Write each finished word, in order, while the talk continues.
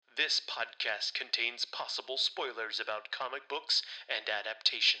This podcast contains possible spoilers about comic books and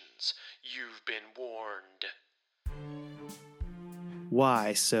adaptations. You've been warned.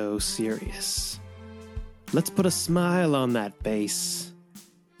 Why so serious? Let's put a smile on that face.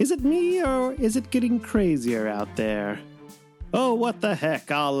 Is it me, or is it getting crazier out there? Oh, what the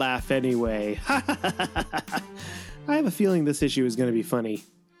heck, I'll laugh anyway. I have a feeling this issue is going to be funny.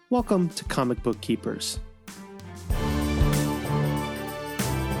 Welcome to Comic Book Keepers.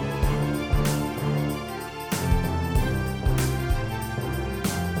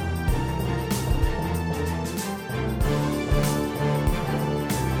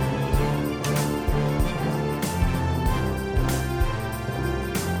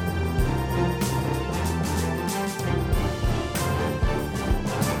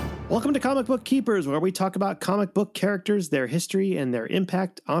 Welcome to Comic Book Keepers, where we talk about comic book characters, their history, and their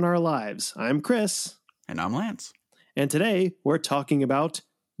impact on our lives. I'm Chris. And I'm Lance. And today, we're talking about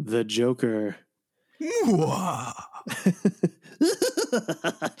the Joker.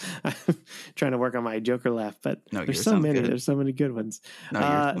 I'm trying to work on my Joker laugh, but there's so many. Good. There's so many good ones.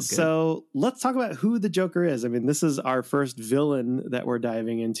 So let's talk about who the Joker is. I mean, this is our first villain that we're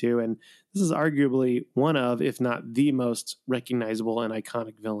diving into, and this is arguably one of, if not the most recognizable and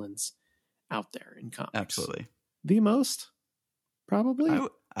iconic villains out there in comics. Absolutely. The most? Probably?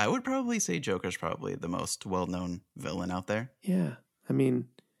 I would probably say Joker's probably the most well-known villain out there. Yeah. I mean,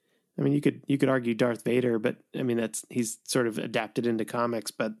 you could argue Darth Vader, but I mean he's sort of adapted into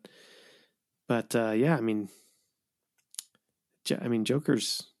comics, but yeah, I mean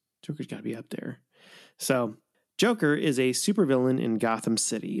Joker's got to be up there. So Joker is a supervillain in Gotham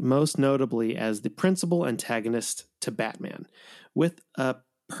City, most notably as the principal antagonist to Batman. With a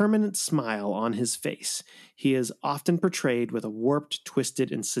permanent smile on his face, he is often portrayed with a warped,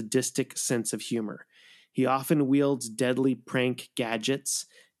 twisted, and sadistic sense of humor. He often wields deadly prank gadgets,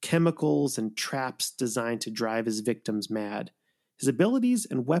 chemicals, and traps designed to drive his victims mad. His abilities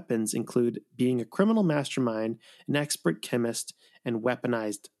and weapons include being a criminal mastermind, an expert chemist, and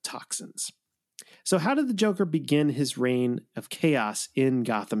weaponized toxins. So how did the Joker begin his reign of chaos in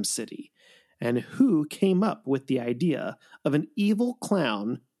Gotham City? And who came up with the idea of an evil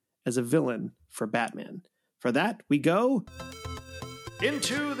clown as a villain for Batman? For that, we go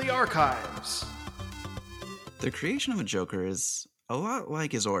into the archives. The creation of a Joker is a lot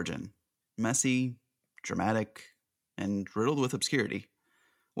like his origin. Messy, dramatic, and riddled with obscurity.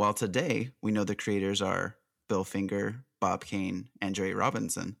 While today, we know the creators are Bill Finger, Bob Kane, and Jerry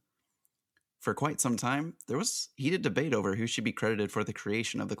Robinson. For quite some time, there was heated debate over who should be credited for the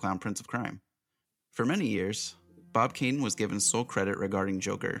creation of the Clown Prince of Crime. For many years, Bob Kane was given sole credit regarding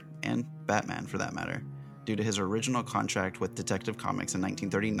Joker, and Batman for that matter, due to his original contract with Detective Comics in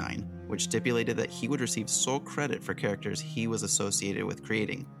 1939, which stipulated that he would receive sole credit for characters he was associated with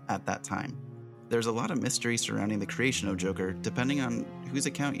creating at that time. There's a lot of mystery surrounding the creation of Joker, depending on whose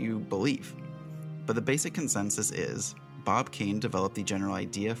account you believe. But the basic consensus is Bob Kane developed the general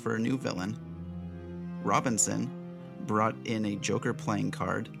idea for a new villain, Robinson brought in a Joker playing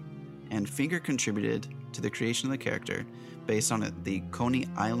card, and Finger contributed to the creation of the character based on the Coney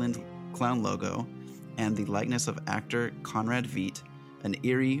Island clown logo and the likeness of actor Conrad Veidt, an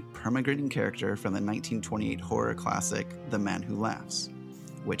eerie, perma-grinning character from the 1928 horror classic The Man Who Laughs,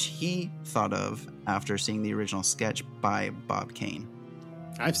 which he thought of after seeing the original sketch by Bob Kane.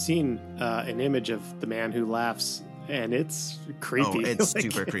 I've seen an image of The Man Who Laughs, and it's creepy. Oh, it's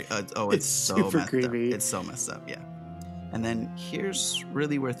super creepy. It's so super messed creepy. up. It's so messed up, yeah. And then here's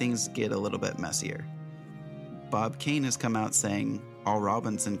really where things get a little bit messier. Bob Kane has come out saying all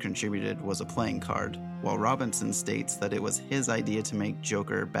Robinson contributed was a playing card, while Robinson states that it was his idea to make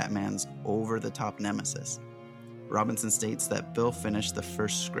Joker Batman's over-the-top nemesis. Robinson states that Bill finished the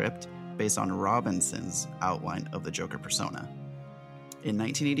first script based on Robinson's outline of the Joker persona. In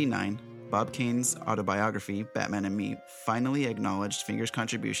 1989, Bob Kane's autobiography, Batman and Me, finally acknowledged Finger's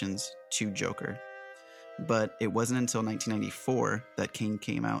contributions to Joker. But it wasn't until 1994 that Kane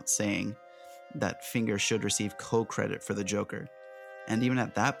came out saying that Finger should receive co-credit for the Joker. And even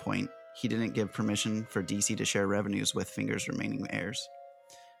at that point, he didn't give permission for DC to share revenues with Finger's remaining heirs.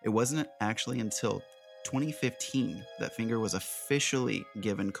 It wasn't actually until 2015 that Finger was officially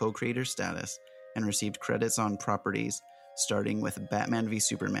given co-creator status and received credits on properties starting with Batman v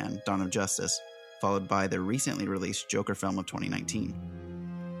Superman: Dawn of Justice, followed by the recently released Joker film of 2019.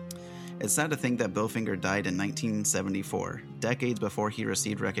 It's sad to think that Bill Finger died in 1974, decades before he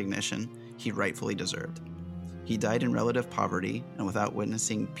received recognition he rightfully deserved. He died in relative poverty and without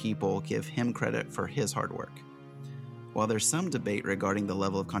witnessing people give him credit for his hard work. While there's some debate regarding the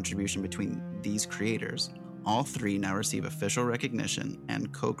level of contribution between these creators, all three now receive official recognition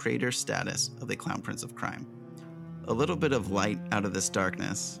and co-creator status of the Clown Prince of Crime. A little bit of light out of this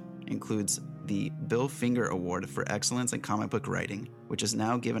darkness includes the Bill Finger Award for Excellence in Comic Book Writing, which is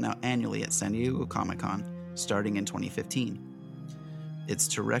now given out annually at San Diego Comic-Con starting in 2015. It's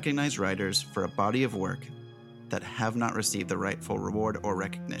to recognize writers for a body of work that have not received the rightful reward or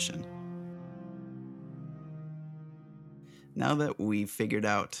recognition. Now that we've figured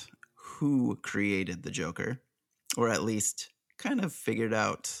out who created the Joker, or at least kind of figured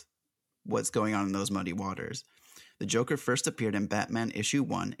out what's going on in those muddy waters, the Joker first appeared in Batman issue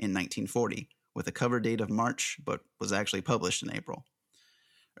 1 in 1940, with a cover date of March, but was actually published in April.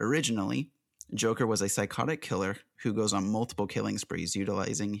 Originally, Joker was a psychotic killer who goes on multiple killing sprees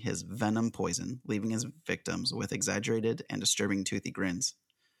utilizing his venom poison, leaving his victims with exaggerated and disturbing toothy grins.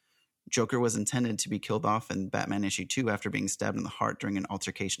 Joker was intended to be killed off in Batman issue 2 after being stabbed in the heart during an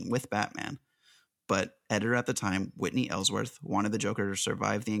altercation with Batman, but editor at the time, Whitney Ellsworth, wanted the Joker to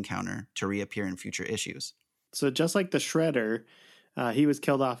survive the encounter to reappear in future issues. So just like the Shredder, he was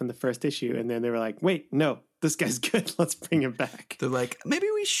killed off in the first issue, and then they were like, wait, no, this guy's good. Let's bring him back. They're like, maybe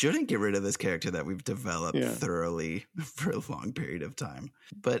we shouldn't get rid of this character that we've developed thoroughly for a long period of time.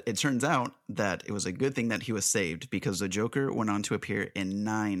 But it turns out that it was a good thing that he was saved, because the Joker went on to appear in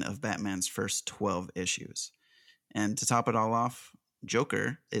 9 of Batman's first 12 issues. And to top it all off,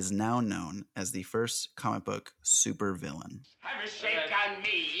 Joker is now known as the first comic book supervillain. Have a shake on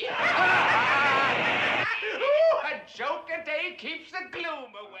me. A joke a day keeps the gloom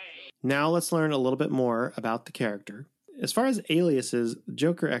away. Now let's learn a little bit more about the character. As far as aliases,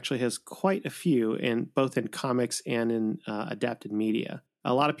 Joker actually has quite a few, both in comics and in adapted media.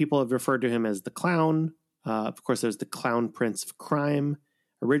 A lot of people have referred to him as the Clown. Of course, there's the Clown Prince of Crime.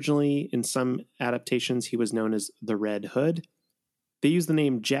 Originally, in some adaptations, he was known as the Red Hood. They used the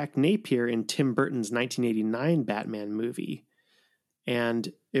name Jack Napier in Tim Burton's 1989 Batman movie.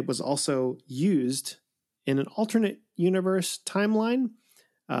 And it was also used in an alternate universe timeline.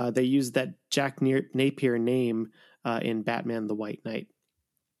 They used that Jack Napier name in Batman the White Knight.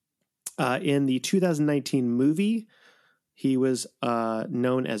 In the 2019 movie, he was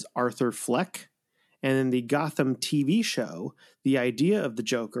known as Arthur Fleck. And in the Gotham TV show, the idea of the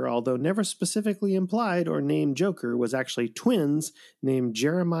Joker, although never specifically implied or named Joker, was actually twins named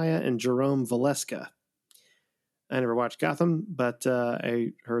Jeremiah and Jerome Valeska. I never watched Gotham, but I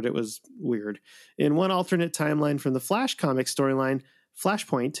heard it was weird. In one alternate timeline from the Flash comic storyline,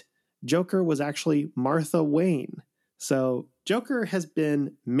 Flashpoint, Joker was actually Martha Wayne. So Joker has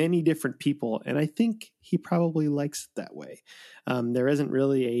been many different people, and I think he probably likes it that way. There isn't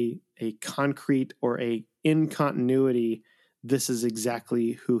really a concrete or a in continuity, this is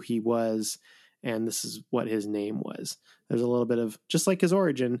exactly who he was, and this is what his name was. There's a little bit of, just like his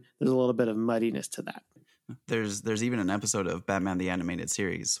origin, there's a little bit of muddiness to that. There's even an episode of Batman the Animated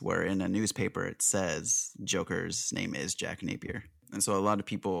Series where in a newspaper it says Joker's name is Jack Napier. And so a lot of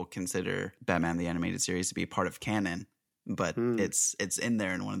people consider Batman the Animated Series to be part of canon, but it's in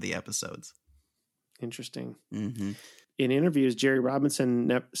there in one of the episodes. Interesting. Mm-hmm. In interviews, Jerry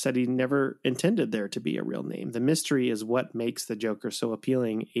Robinson said he never intended there to be a real name. The mystery is what makes the Joker so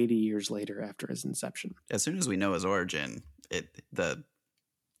appealing 80 years later after his inception. As soon as we know his origin, the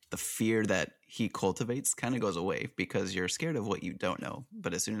fear that he cultivates kind of goes away because you're scared of what you don't know.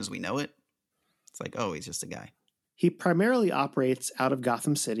 But as soon as we know it, it's like, oh, he's just a guy. He primarily operates out of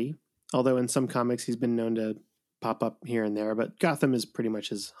Gotham City, although in some comics he's been known to pop up here and there, but Gotham is pretty much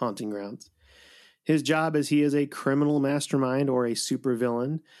his haunting grounds. His job is he is a criminal mastermind or a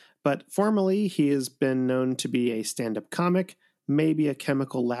supervillain, but formally he has been known to be a stand-up comic, maybe a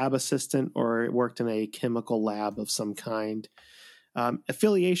chemical lab assistant, or worked in a chemical lab of some kind.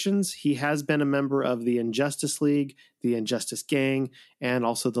 Affiliations, he has been a member of the Injustice League, the Injustice Gang, and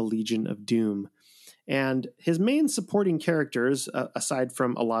also the Legion of Doom. And his main supporting characters, aside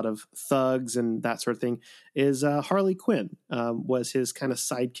from a lot of thugs and that sort of thing, is Harley Quinn, was his kind of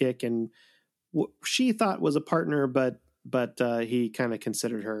sidekick, and she thought was a partner, but he kind of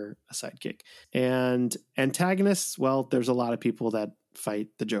considered her a sidekick. And antagonists, well, there's a lot of people that fight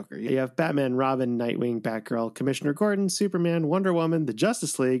the Joker. You have Batman, Robin, Nightwing, Batgirl, Commissioner Gordon, Superman, Wonder Woman, the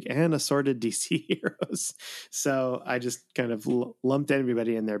Justice League, and assorted DC heroes. So I just kind of lumped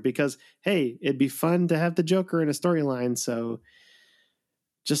everybody in there because, hey, it'd be fun to have the Joker in a storyline. So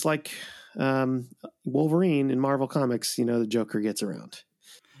just like Wolverine in Marvel Comics, the Joker gets around.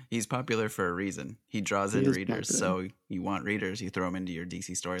 He's popular for a reason. He draws in readers. Popular. So you want readers, you throw them into your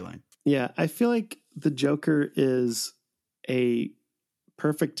DC storyline. Yeah, I feel like the Joker is a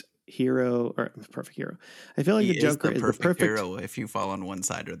perfect hero. I feel like the Joker is the perfect hero if you fall on one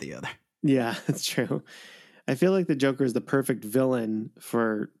side or the other. Yeah, that's true. I feel like the Joker is the perfect villain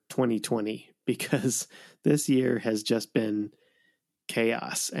for 2020 because this year has just been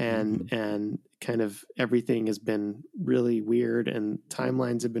chaos and kind of everything has been really weird and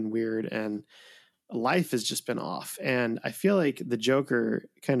timelines have been weird and life has just been off. And I feel like the Joker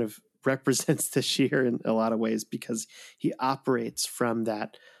kind of represents this year in a lot of ways because he operates from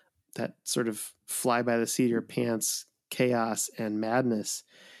that sort of fly by the seat of your pants chaos and madness.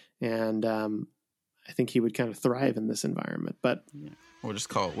 And I think he would kind of thrive in this environment. But yeah. We'll just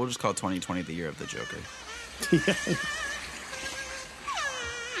call 2020 the year of the Joker. Yeah.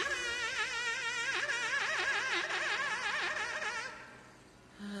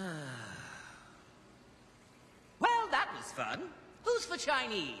 Well, that was fun. Who's for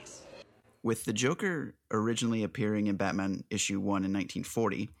Chinese? With the Joker originally appearing in Batman issue 1 in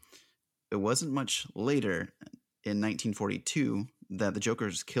 1940, it wasn't much later in 1942 that the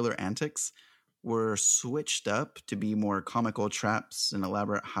Joker's killer antics were switched up to be more comical traps and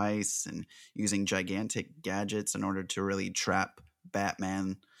elaborate heists and using gigantic gadgets in order to really trap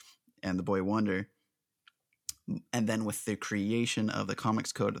Batman and the Boy Wonder. And then with the creation of the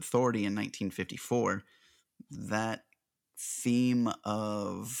Comics Code Authority in 1954, that theme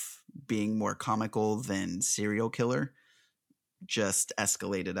of being more comical than serial killer just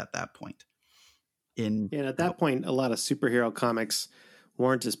escalated at that point. And at that point, a lot of superhero comics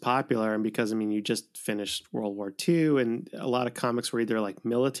weren't as popular. And because, I mean, you just finished World War II and a lot of comics were either like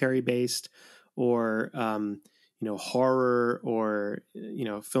military based or, horror or,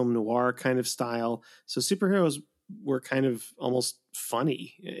 film noir kind of style. So superheroes were kind of almost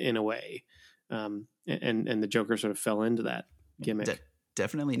funny in a way. And the Joker sort of fell into that gimmick.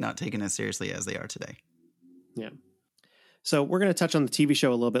 Definitely not taken as seriously as they are today. Yeah. So we're going to touch on the TV show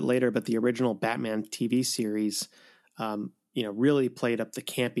a little bit later, but the original Batman TV series, really played up the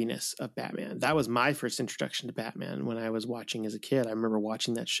campiness of Batman. That was my first introduction to Batman when I was watching as a kid. I remember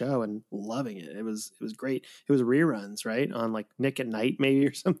watching that show and loving it. It was great. It was reruns, right? On like Nick at Night maybe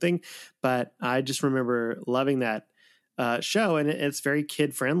or something. But I just remember loving that show, and it's very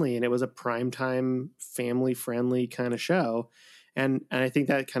kid friendly, and it was a primetime family friendly kind of show. And I think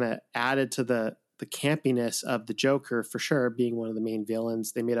that kind of added to the campiness of the Joker for sure, being one of the main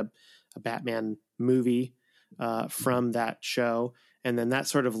villains. They made a Batman movie from that show. And then that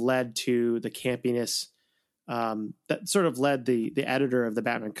sort of led to the campiness that sort of led the editor of the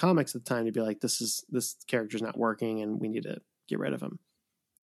Batman comics at the time to be like, this character's not working and we need to get rid of him.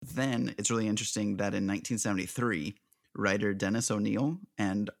 Then it's really interesting that in 1973, writer Dennis O'Neil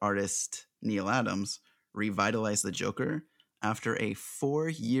and artist Neil Adams revitalized the Joker after a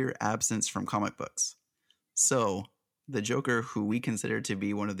 4-year absence from comic books. So the Joker, who we consider to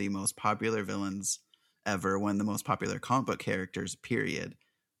be one of the most popular villains ever, one of the most popular comic book characters, period,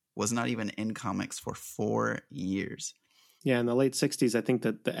 was not even in comics for 4 years. Yeah, in the late 60s, I think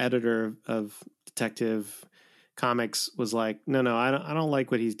that the editor of Detective Comics was like, no, I don't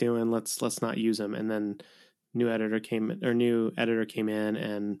like what he's doing. Let's not use him. And then new editor came in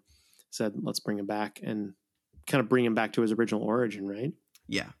and said, let's bring him back and kind of bring him back to his original origin, right?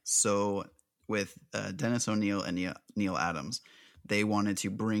 Yeah. So with Dennis O'Neil and Neil Adams, they wanted to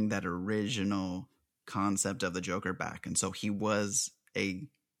bring that original concept of the Joker back. And so he was a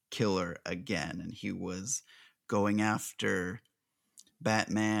killer again, and he was going after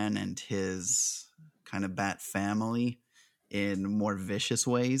Batman and his kind of Bat family in more vicious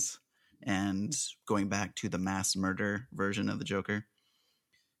ways and going back to the mass murder version of the Joker.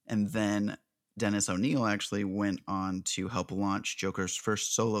 And then Dennis O'Neil actually went on to help launch Joker's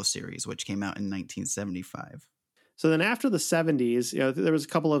first solo series, which came out in 1975. So then after the 70s, there was a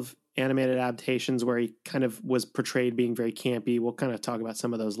couple of animated adaptations where he kind of was portrayed being very campy. We'll kind of talk about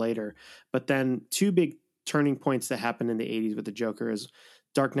some of those later. But then two big turning points that happened in the 80s with the Joker is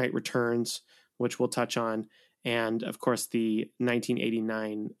Dark Knight Returns, which we'll touch on, and of course the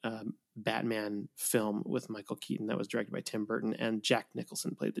 1989 Batman film with Michael Keaton that was directed by Tim Burton, and Jack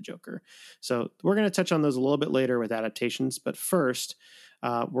Nicholson played the Joker. So we're going to touch on those a little bit later with adaptations. But first,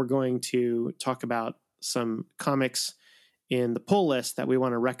 we're going to talk about some comics in the pull list that we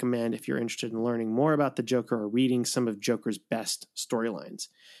want to recommend if you're interested in learning more about the Joker or reading some of Joker's best storylines.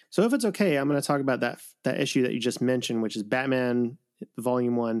 So if it's okay, I'm going to talk about that issue that you just mentioned, which is Batman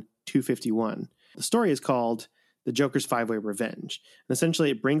Volume 1, 251. The story is called The Joker's Five-Way Revenge. And essentially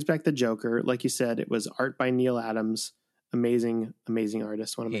it brings back the Joker. Like you said, it was art by Neil Adams. Amazing, amazing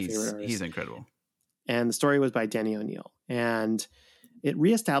artist. One of my favorite artists. He's incredible. And the story was by Denny O'Neil. And it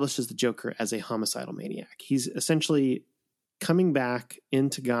reestablishes the Joker as a homicidal maniac. He's essentially coming back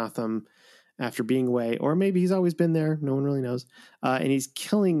into Gotham after being away, or maybe he's always been there. No one really knows. And he's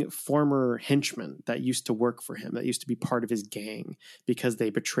killing former henchmen that used to work for him, that used to be part of his gang, because they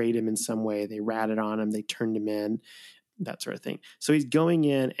betrayed him in some way. They ratted on him. They turned him in, that sort of thing. So he's going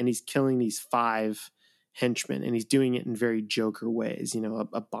in and he's killing these 5 henchmen, and he's doing it in very Joker ways. You know,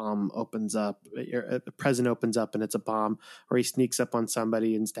 a bomb opens up, a present opens up and it's a bomb, or he sneaks up on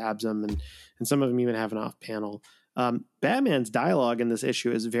somebody and stabs them. And some of them even have an off panel. Batman's dialogue in this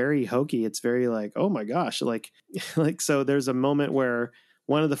issue is very hokey. It's very like, oh my gosh, like, so there's a moment where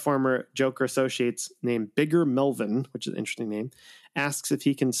one of the former Joker associates named Bigger Melvin, which is an interesting name, asks if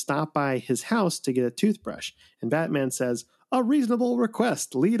he can stop by his house to get a toothbrush. And Batman says, a reasonable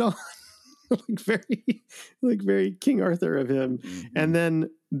request, lead on. like very King Arthur of him. Mm-hmm. And then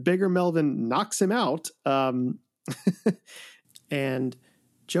Bigger Melvin knocks him out. And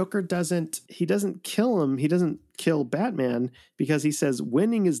Joker doesn't kill him. He doesn't kill Batman because he says,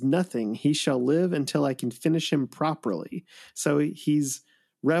 winning is nothing. He shall live until I can finish him properly. So he's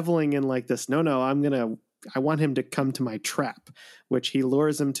reveling in like this, no, I want him to come to my trap, which he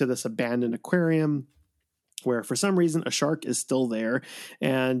lures him to this abandoned aquarium where for some reason a shark is still there.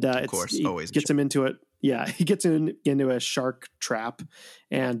 And of course, always gets him into it. Yeah, he gets into a shark trap,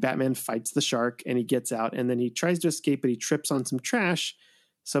 and Batman fights the shark, and he gets out, and then he tries to escape, but he trips on some trash,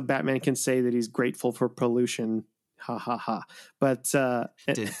 so Batman can say that he's grateful for pollution. Ha ha ha. But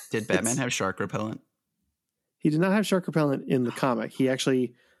did Batman have shark repellent? He did not have shark repellent in the comic. He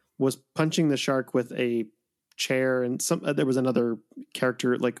actually was punching the shark with a chair, and there was another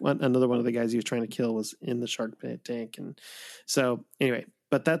character, like another one of the guys he was trying to kill was in the shark tank. And so anyway,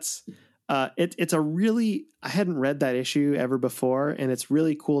 but that's it's a really, I hadn't read that issue ever before, and it's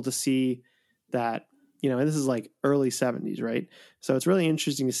really cool to see that, you know, and this is like early 70s, right? So it's really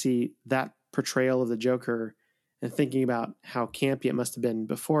interesting to see that portrayal of the Joker and thinking about how campy it must have been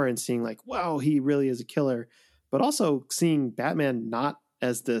before, and seeing like, wow, he really is a killer, but also seeing Batman not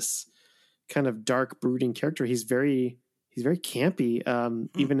as this kind of dark, brooding character. He's very campy,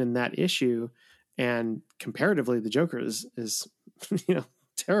 even in that issue. And comparatively, the Joker is you know,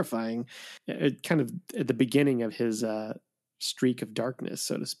 terrifying. Kind of at the beginning of his streak of darkness,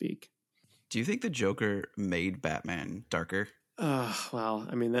 so to speak. Do you think the Joker made Batman darker? Well,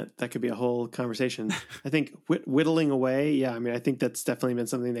 I mean, that could be a whole conversation. I think whittling away. Yeah. I mean, I think that's definitely been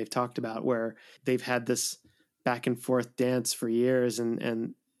something they've talked about, where they've had this back and forth dance for years,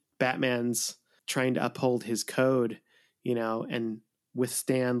 and Batman's trying to uphold his code, you know, and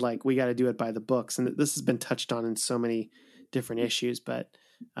withstand, like, we got to do it by the books. And this has been touched on in so many different issues, but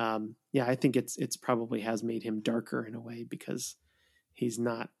yeah, I think it's probably has made him darker in a way, because he's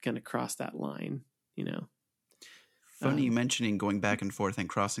not going to cross that line, you know. Funny you mentioning going back and forth and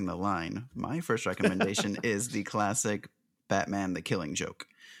crossing the line. My first recommendation is the classic Batman the Killing Joke,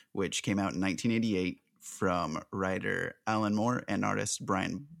 which came out in 1988 from writer Alan Moore and artist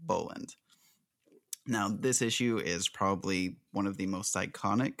Brian Boland. Now, this issue is probably one of the most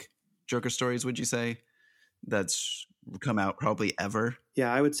iconic Joker stories, would you say, that's come out probably ever?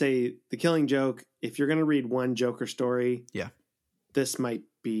 Yeah, I would say The Killing Joke, if you're going to read one Joker story, yeah, this might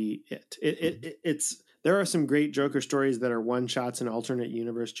be it. It's there are some great Joker stories that are one-shots and alternate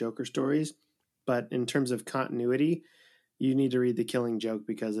universe Joker stories, but in terms of continuity, you need to read The Killing Joke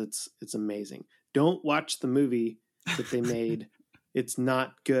because it's amazing. Don't watch the movie that they made. It's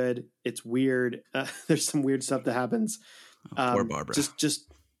not good. It's weird. There's some weird stuff that happens. Poor Barbara.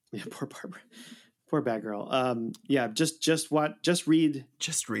 Yeah, poor Barbara. Poor Batgirl. Yeah, just read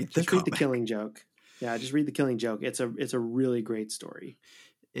The Killing Joke. Yeah, just read The Killing Joke. It's a really great story.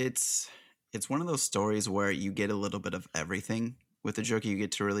 It's one of those stories where you get a little bit of everything with the Joker. You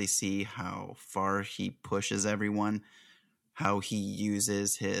get to really see how far he pushes everyone, how he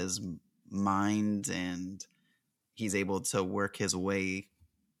uses his mind, and he's able to work his way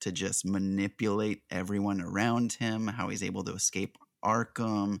to just manipulate everyone around him, how he's able to escape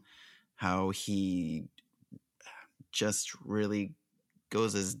Arkham, how he just really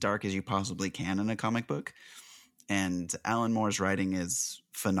goes as dark as you possibly can in a comic book. And Alan Moore's writing is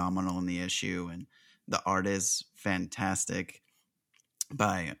phenomenal in the issue, and the art is fantastic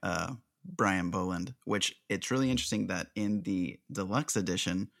by Brian Boland, which it's really interesting that in the deluxe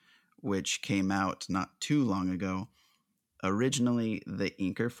edition, which came out not too long ago, originally the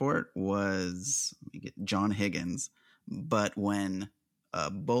inker for it was John Higgins, but when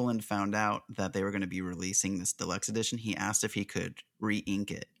Boland found out that they were going to be releasing this deluxe edition, he asked if he could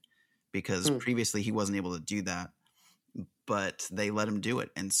re-ink it, because previously he wasn't able to do that, but they let him do it.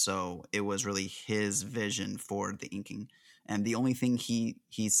 And so it was really his vision for the inking. And the only thing he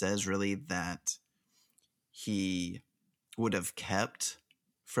says really that he would have kept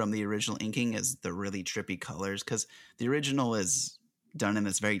from the original inking is the really trippy colors, because the original is done in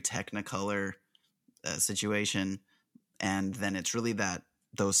this very Technicolor situation, and then it's really that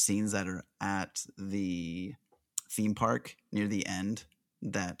those scenes that are at the theme park near the end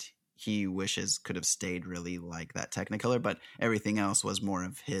that he wishes could have stayed really like that Technicolor, but everything else was more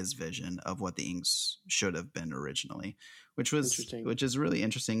of his vision of what the inks should have been originally, which is really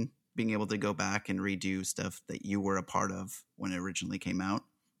interesting, being able to go back and redo stuff that you were a part of when it originally came out.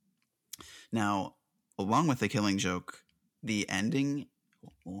 Now, along with The Killing Joke, the ending,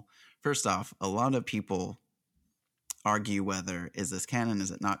 well, first off, a lot of people argue whether is this canon,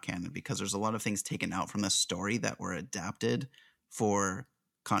 is it not canon, because there's a lot of things taken out from the story that were adapted for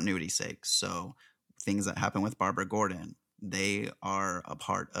continuity's sake. So things that happen with Barbara Gordon, they are a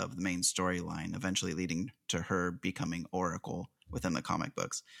part of the main storyline, eventually leading to her becoming Oracle within the comic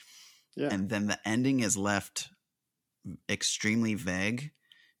books. Yeah. And then the ending is left extremely vague,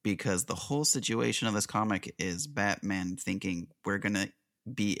 because the whole situation of this comic is Batman thinking we're going to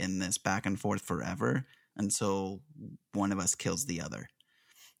be in this back and forth forever until one of us kills the other.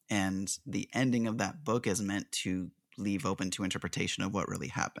 And the ending of that book is meant to leave open to interpretation of what really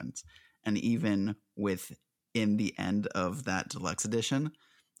happens. And even within the end of that deluxe edition,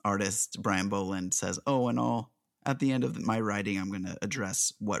 artist Brian Boland says, at the end of my writing, I'm going to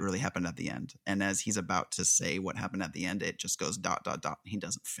address what really happened at the end. And as he's about to say what happened at the end, it just goes ... He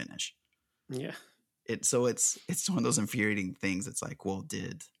doesn't finish. Yeah. So it's one of those infuriating things. It's like, well,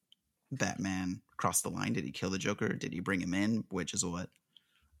 did Batman cross the line? Did he kill the Joker? Did he bring him in? Which is what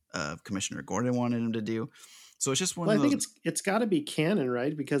Commissioner Gordon wanted him to do. So it's just one of those. I think it's got to be canon,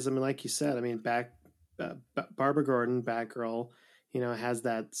 right? Because, I mean, like you said, I mean, Barbara Gordon, Batgirl, has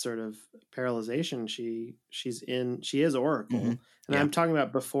that sort of paralyzation. She is Oracle. Mm-hmm. And I'm talking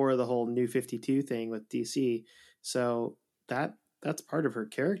about before the whole New 52 thing with DC. So that's part of her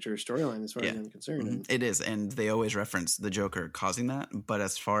character storyline as far as I'm concerned. Mm-hmm. It is. And they always reference the Joker causing that. But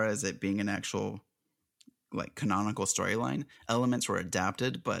as far as it being an actual like canonical storyline, elements were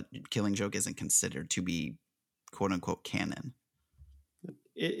adapted, but Killing Joke isn't considered to be quote unquote canon.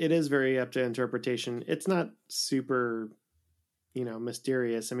 It is very up to interpretation. It's not super,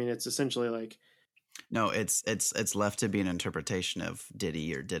 mysterious. I mean, it's essentially like, no, it's left to be an interpretation of did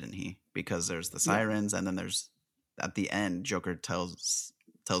he or didn't he, because there's the sirens, and then there's at the end Joker tells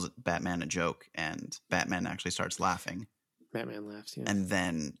Batman a joke, and Batman actually starts laughing. Batman laughs, yeah. And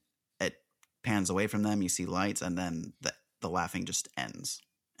then it pans away from them, you see lights, and then the laughing just ends,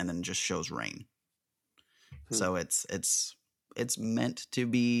 and then just shows rain. So it's meant to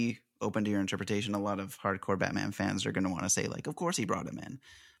be open to your interpretation. A lot of hardcore Batman fans are going to want to say, like, of course he brought him in.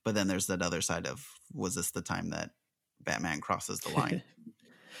 But then there's that other side of, was this the time that Batman crosses the line?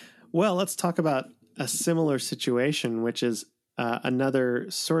 Well, let's talk about a similar situation, which is another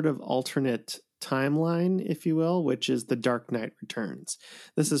sort of alternate timeline, if you will, which is The Dark Knight Returns.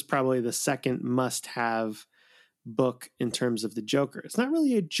 This is probably the second must-have book in terms of the Joker. It's not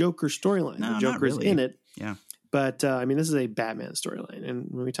really a Joker storyline. No, the Joker's really. in it. Yeah. But, I mean, this is a Batman storyline. And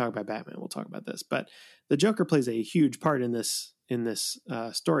when we talk about Batman, we'll talk about this. But the Joker plays a huge part in this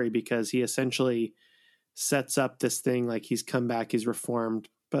story, because he essentially sets up this thing like he's come back, he's reformed,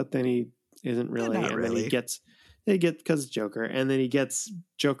 but then he isn't really. Not and really. Then because it's Joker. And then he gets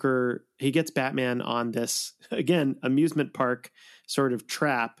Batman on this, again, amusement park sort of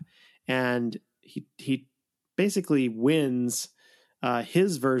trap. And he basically wins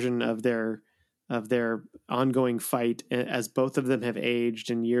his version of their ongoing fight, as both of them have aged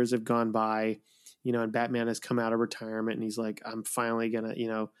and years have gone by, and Batman has come out of retirement, and he's like, I'm finally gonna,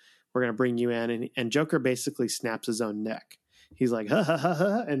 we're gonna bring you in. And Joker basically snaps his own neck. He's like, ha ha ha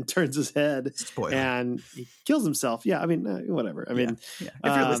ha, and turns his head. Spoiler. And he kills himself. Yeah. I mean, whatever. I mean, if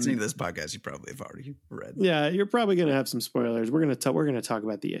you're listening to this podcast, you probably have already read. Yeah. You're probably going to have some spoilers. We're going to talk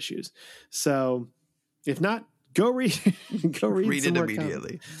about the issues. So if not, go read it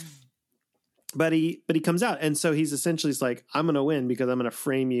immediately. But he comes out, and so he's essentially like, I'm going to win because I'm going to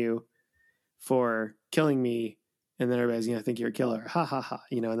frame you for killing me, and then everybody's going to think you're a killer. Ha ha ha.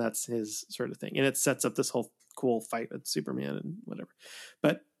 And that's his sort of thing. And it sets up this whole cool fight with Superman and whatever.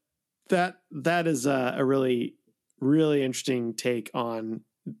 But that is a really, really interesting take on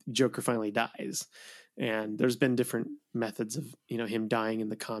Joker finally dies. And there's been different methods of, him dying in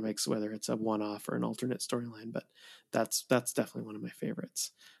the comics, whether it's a one-off or an alternate storyline, but that's definitely one of my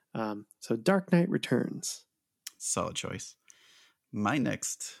favorites. So Dark Knight Returns. Solid choice. My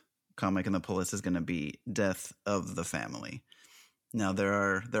next comic in the pull list is going to be Death of the Family. Now there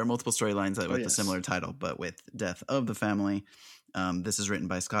are multiple storylines with a similar title, but with Death of the Family, this is written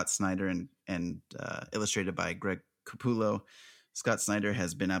by Scott Snyder and illustrated by Greg Capullo. Scott Snyder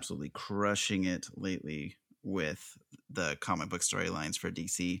has been absolutely crushing it lately with the comic book storylines for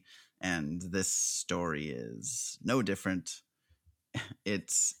DC, and this story is no different.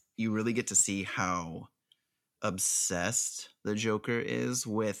 You really get to see how obsessed the Joker is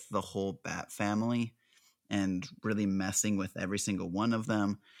with the whole Bat family and really messing with every single one of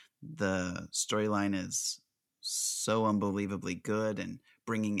them. The storyline is so unbelievably good and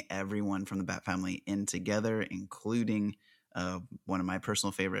bringing everyone from the Bat family in together, including one of my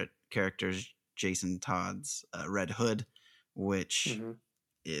personal favorite characters, Jason Todd's Red Hood, which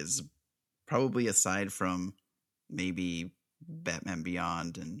is probably, aside from maybe Batman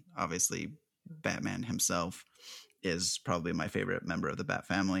Beyond and obviously Batman himself, is probably my favorite member of the Bat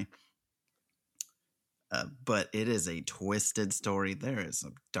family. But it is a twisted story. There is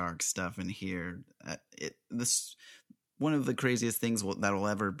some dark stuff in here. This one of the craziest things that will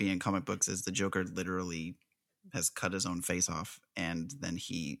ever be in comic books is the Joker literally has cut his own face off, and then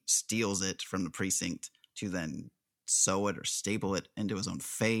he steals it from the precinct to then sew it or staple it into his own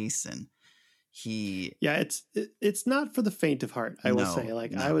face. And it's not for the faint of heart, I will say.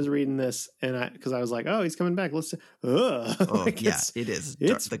 Like, I was reading this and because I was like, oh, he's coming back, let's like, yeah, it is.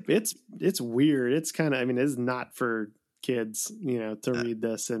 It's weird. It's kind of, I mean, it's not for kids, to read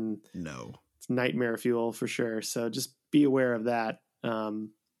this, and no, it's nightmare fuel for sure. So just be aware of that.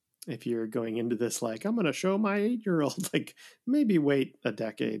 If you're going into this like, I'm going to show my 8-year-old, like, maybe wait a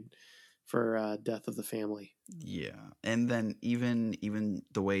decade for Death of the Family. Yeah. And then even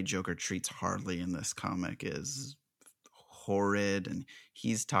the way Joker treats Harley in this comic is horrid, and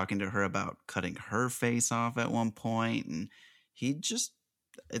he's talking to her about cutting her face off at one point, and it's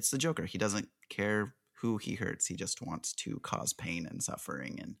the Joker. He doesn't care who he hurts. He just wants to cause pain and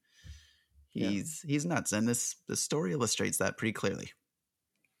suffering, and he's nuts. And this story illustrates that pretty clearly.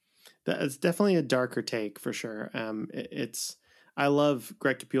 It's definitely a darker take for sure. I love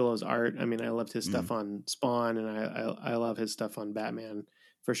Greg Capullo's art. I mean, I loved his stuff on Spawn, and I love his stuff on Batman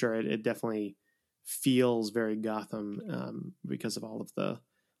for sure. It definitely feels very Gotham because of all of the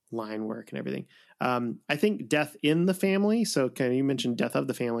line work and everything. I think Death in the Family. So you mentioned Death of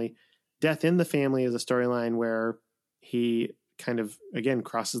the Family. Death in the Family is a storyline where he kind of, again,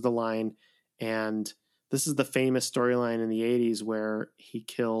 crosses the line, and this is the famous storyline in the 80s where he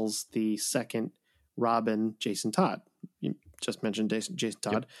kills the second Robin, Jason Todd. You just mentioned Jason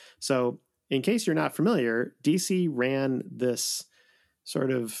Todd. Yep. So in case you're not familiar, DC ran this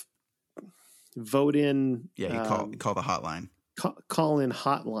sort of vote in. Yeah, you call the hotline. Call in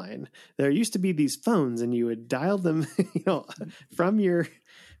hotline. There used to be these phones, and you would dial them, from your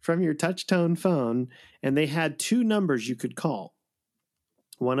touch tone phone, and they had 2 numbers you could call.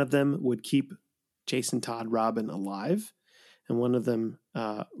 One of them would keep Jason Todd Robin alive, and one of them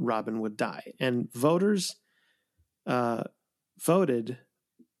Robin would die. And voters voted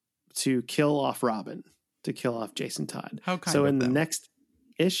to kill off Robin, to kill off Jason Todd. How kind so of in them. The next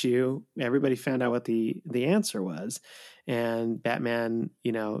issue, everybody found out what the answer was, and Batman,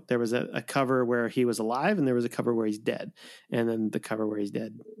 there was a cover where he was alive, and there was a cover where he's dead, and then the cover where he's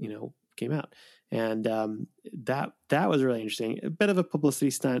dead, came out, and that was really interesting. A bit of a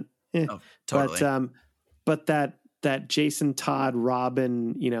publicity stunt. Oh, totally. But that Jason Todd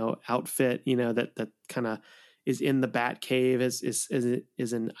Robin, outfit, that kind of is in the Batcave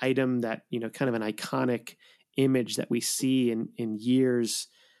is an item that, kind of an iconic image that we see in years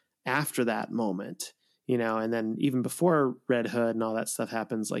after that moment, and then even before Red Hood and all that stuff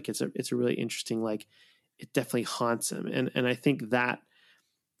happens, like it's a really interesting, like, it definitely haunts him. And I think that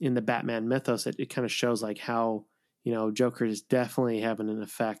in the Batman mythos, it kind of shows like how, Joker is definitely having an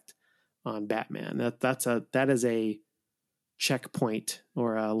effect on Batman. That is a checkpoint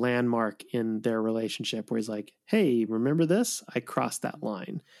or a landmark in their relationship where he's like, hey, remember this? I crossed that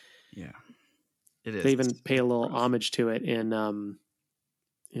line. Yeah. It is. They even pay a little homage to it in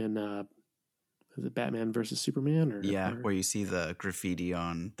is it Batman versus Superman? Or where you see the graffiti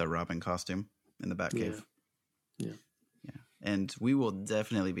on the Robin costume in the Batcave. Yeah. And we will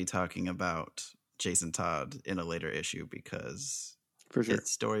definitely be talking about Jason Todd in a later issue because for sure. His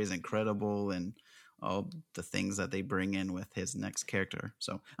story is incredible and all the things that they bring in with his next character.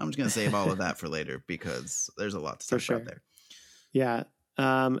 So I'm just going to save all of that for later because there's a lot to talk about there. Yeah.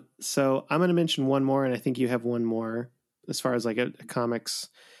 So I'm going to mention one more, and I think you have one more as far as like a comics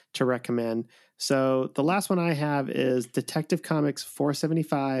to recommend. So the last one I have is Detective Comics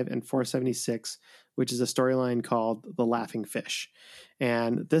 475 and 476, which is a storyline called The Laughing Fish.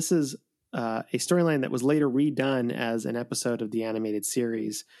 And this is a storyline that was later redone as an episode of the animated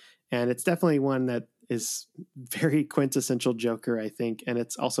series. And it's definitely one that is very quintessential Joker, I think. And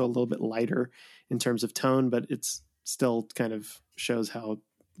it's also a little bit lighter in terms of tone, but it's still kind of shows how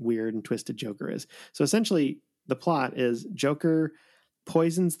weird and twisted Joker is. So essentially, the plot is Joker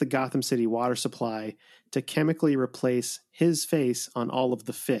poisons the Gotham City water supply to chemically replace his face on all of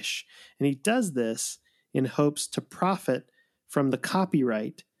the fish. And he does this in hopes to profit from the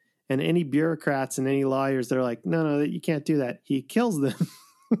copyright. And any bureaucrats and any lawyers that are like, no, you can't do that. He kills them.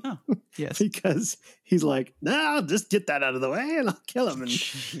 Oh, yes. Because he's like, no, I'll just get that out of the way and I'll kill him.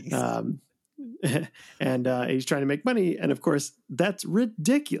 And he's trying to make money. And of course, that's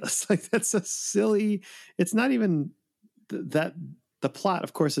ridiculous. Like, that's a silly, it's not even that. The plot,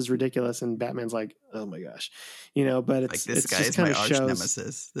 of course, is ridiculous, and Batman's like, "Oh my gosh," But it's like, this it's guy just is my of arch shows,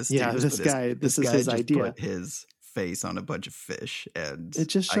 nemesis. This guy. This is guy his just idea. Put his face on a bunch of fish, and it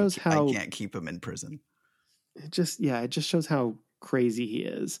just shows how I can't keep him in prison. It just shows how crazy he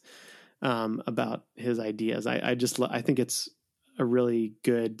is about his ideas. I think it's a really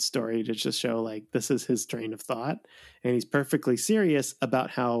good story to just show like this is his train of thought, and he's perfectly serious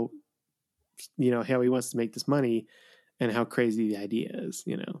about how he wants to make this money. And how crazy the idea is,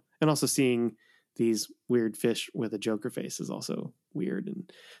 and also seeing these weird fish with a Joker face is also weird.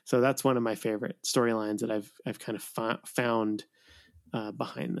 And so that's one of my favorite storylines that I've kind of found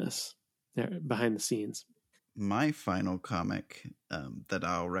behind the scenes. My final comic that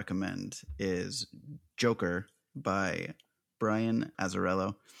I'll recommend is Joker by Brian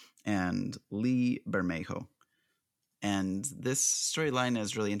Azzarello and Lee Bermejo. And this storyline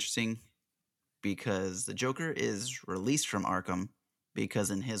is really interesting because the Joker is released from Arkham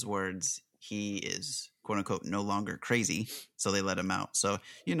because, in his words, he is, quote unquote, no longer crazy. So they let him out. So,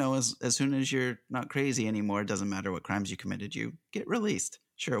 as soon as you're not crazy anymore, it doesn't matter what crimes you committed, you get released.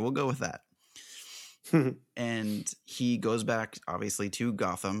 Sure, we'll go with that. And he goes back, obviously, to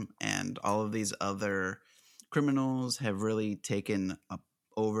Gotham, and all of these other criminals have really taken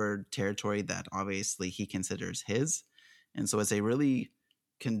over territory that obviously he considers his. And so it's a really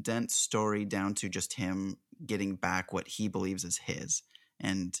condensed story down to just him getting back what he believes is his.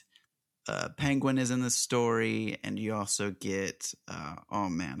 And Penguin is in the story, and you also get I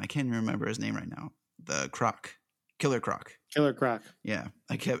can't even remember his name right now. The Killer Croc. Yeah,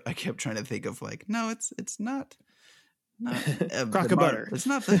 I kept trying to think of like, no, it's not Croc of butter. It's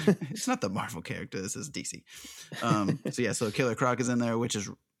not the Marvel character. This is DC. So Killer Croc is in there, which is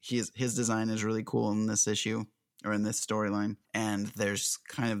his design is really cool in this issue. Or in this storyline. And there's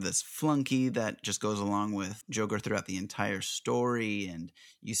kind of this flunky that just goes along with Joker throughout the entire story. And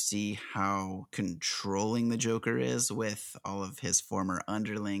you see how controlling the Joker is with all of his former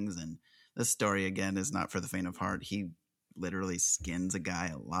underlings. And this story, again, is not for the faint of heart. He literally skins a guy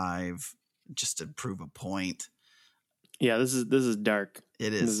alive just to prove a point. Yeah, this is dark.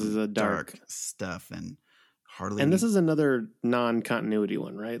 It is. This is a dark stuff. And Harley. And this is another non-continuity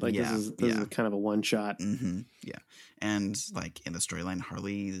one, right? Like, this is kind of a one-shot. Mm-hmm. Yeah. And, like, in the storyline,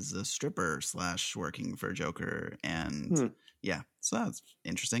 Harley is a stripper / working for Joker. And, so that's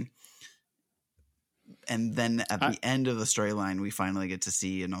interesting. And then at the end of the storyline, we finally get to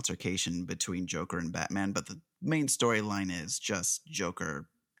see an altercation between Joker and Batman. But the main storyline is just Joker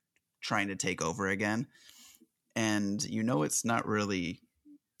trying to take over again. And it's not really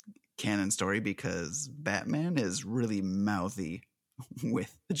canon story because Batman is really mouthy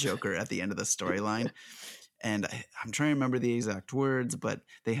with the Joker at the end of the storyline. And I'm trying to remember the exact words, but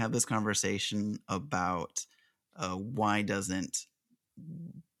they have this conversation about why doesn't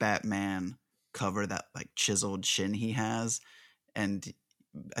Batman cover that like chiseled chin he has? And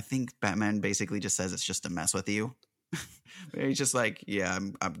I think Batman basically just says it's just to mess with you. He's just like, yeah,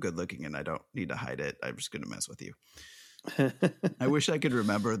 I'm good looking and I don't need to hide it. I'm just going to mess with you. I wish I could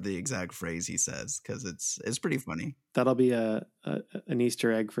remember the exact phrase he says because it's pretty funny. That'll be an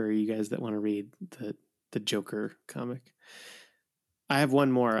Easter egg for you guys that want to read the Joker comic. I have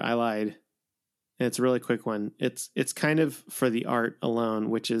one more. I lied. It's a really quick one. It's kind of for the art alone,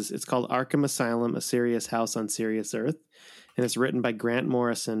 which is it's called Arkham Asylum: A Serious House on Serious Earth, and it's written by Grant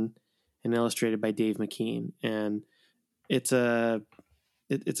Morrison and illustrated by Dave McKean. And it's a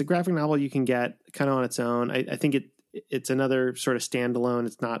graphic novel you can get kind of on its own. I think it's another sort of standalone.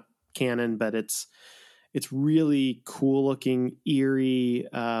 It's not canon, but it's really cool looking, eerie.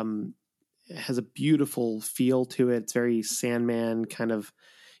 It has a beautiful feel to it. It's very Sandman kind of,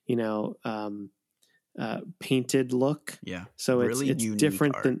 painted look. Yeah. So it's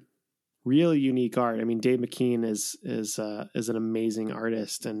different art. Than really unique art. I mean, Dave McKean is an amazing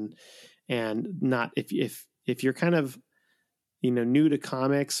artist, and not if you're kind of new to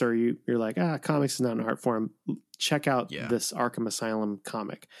comics, or you're like, comics is not an art form, check out this Arkham Asylum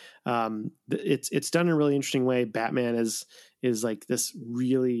comic. It's done in a really interesting way. Batman is like this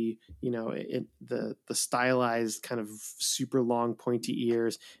really, the stylized kind of super long pointy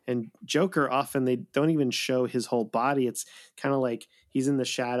ears, and Joker, often they don't even show his whole body. It's kind of like he's in the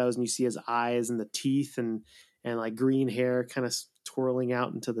shadows and you see his eyes and the teeth and like green hair kind of twirling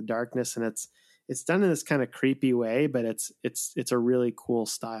out into the darkness. And it's done in this kind of creepy way, but it's a really cool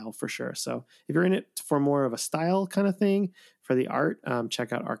style for sure. So if you're in it for more of a style kind of thing for the art,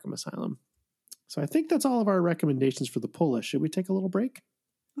 check out Arkham Asylum. So I think that's all of our recommendations for the pull list. Should we take a little break?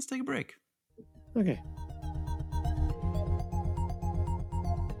 Let's take a break. Okay.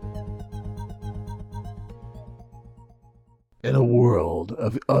 In a world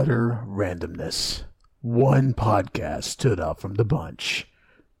of utter randomness, one podcast stood out from the bunch.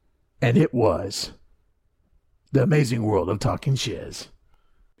 And it was The Amazing World of Talking Shiz.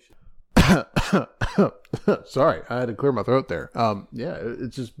 Sorry, I had to clear my throat there.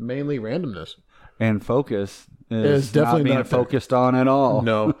 It's just mainly randomness. And focus is definitely not being not focused on at all.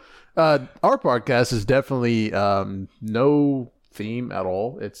 No. Our podcast is definitely no theme at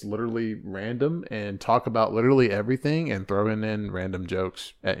all. It's literally random and talk about literally everything and throwing in random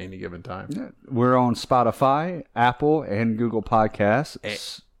jokes at any given time. Yeah. We're on Spotify, Apple, and Google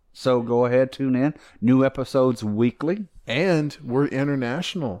Podcasts. So go ahead, tune in. New episodes weekly. And we're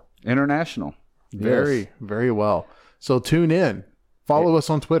international. Yes. Very well. So tune in. Follow us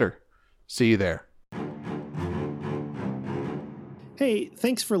on Twitter. See you there. Hey,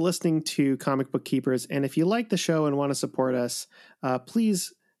 thanks for listening to Comic Book Keepers. And if you like the show and want to support us,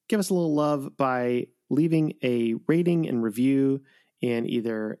 please give us a little love by leaving a rating and review in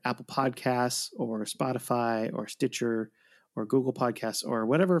either Apple Podcasts or Spotify or Stitcher or Google Podcasts or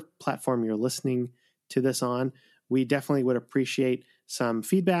whatever platform you're listening to this on. We definitely would appreciate some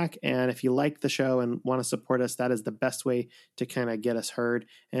feedback. And if you like the show and want to support us, that is the best way to kind of get us heard.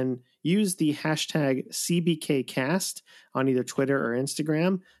 And use the hashtag CBKcast on either Twitter or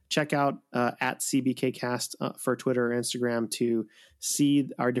Instagram. Check out at CBKcast for Twitter or Instagram to see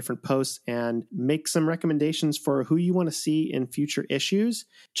our different posts and make some recommendations for who you want to see in future issues.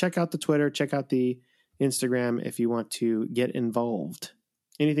 Check out the Twitter, check out the Instagram if you want to get involved.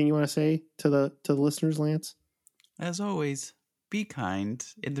 Anything you want to say to the listeners, Lance? As always, be kind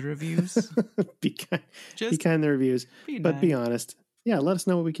in the reviews. Be kind in the reviews, but be honest. Yeah, let us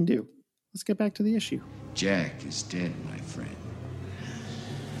know what we can do. Let's get back to the issue. Jack is dead, my friend.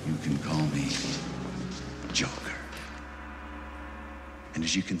 You can call me Joker. And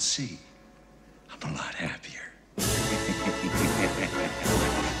as you can see, I'm a lot happier.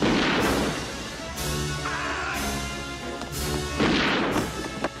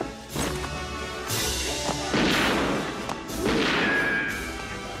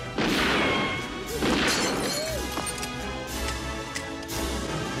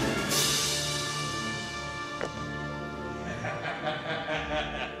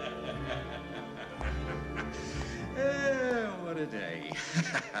 What a day.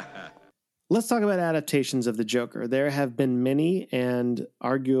 Let's talk about adaptations of the Joker. There have been many, and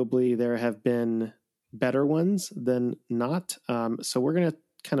arguably there have been better ones than not. So we're going to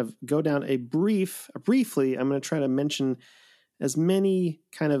kind of go down briefly. I'm going to try to mention as many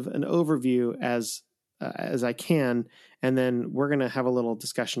kind of an overview as I can, and then we're going to have a little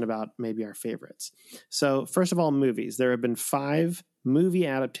discussion about maybe our favorites. So first of all, movies. There have been 5 movie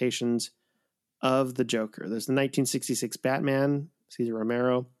adaptations of the Joker. There's the 1966 Batman, Cesar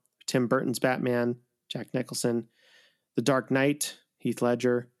Romero, Tim Burton's Batman, Jack Nicholson, The Dark Knight, Heath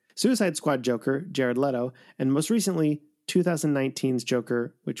Ledger, Suicide Squad Joker, Jared Leto, and most recently 2019's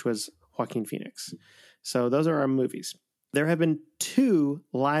Joker, which was Joaquin Phoenix. So those are our movies. There have been 2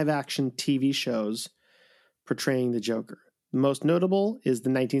 live-action TV shows portraying the Joker. The most notable is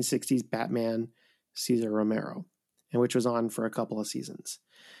the 1960s Batman, Cesar Romero, and which was on for a couple of seasons.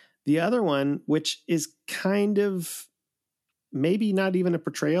 The other one, which is kind of maybe not even a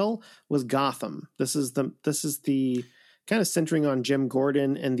portrayal, was Gotham. This is the kind of centering on Jim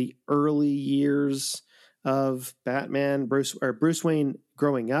Gordon and the early years of Batman, Bruce Wayne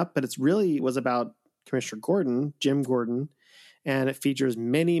growing up, but was about Commissioner Gordon, Jim Gordon, and it features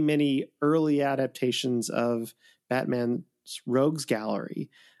many, many early adaptations of Batman's Rogues Gallery.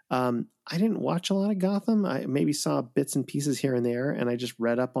 I didn't watch a lot of Gotham. I maybe saw bits and pieces here and there, and I just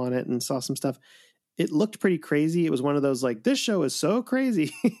read up on it and saw some stuff. It looked pretty crazy. It was one of those, like, this show is so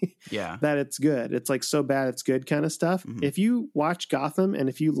crazy that it's good. It's like so bad it's good kind of stuff. Mm-hmm. If you watch Gotham and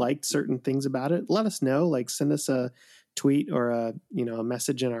if you liked certain things about it, let us know. Like, send us a tweet or a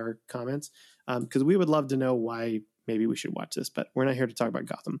message in our comments, because we would love to know why maybe we should watch this, but we're not here to talk about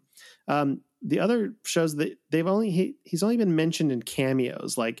Gotham. The other shows that he's only been mentioned in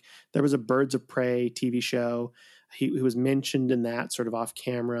cameos. Like there was a Birds of Prey TV show. He was mentioned in that sort of off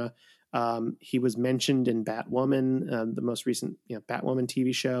camera. He was mentioned in Batwoman, the most recent Batwoman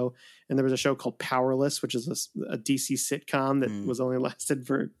TV show. And there was a show called Powerless, which is a DC sitcom that was only lasted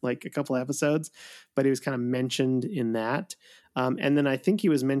for like a couple episodes, but he was kind of mentioned in that. And then I think he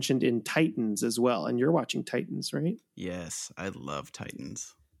was mentioned in Titans as well. And you're watching Titans, right? Yes, I love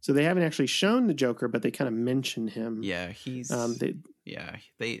Titans. So they haven't actually shown the Joker, but they kind of mention him. Yeah, he's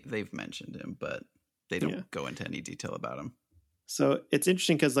they've mentioned him, but they don't go into any detail about him. So it's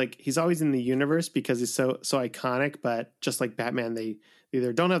interesting because like he's always in the universe because he's so iconic, but just like Batman, they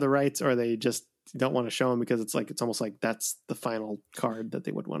either don't have the rights or they just don't want to show him because it's almost like that's the final card that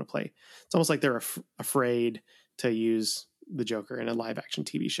they would want to play. It's almost like they're afraid to use the Joker in a live action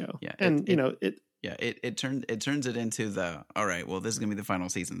TV show. Yeah, it turns it into the all right. Well, this is gonna be the final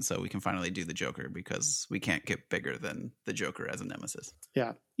season, so we can finally do the Joker because we can't get bigger than the Joker as a nemesis.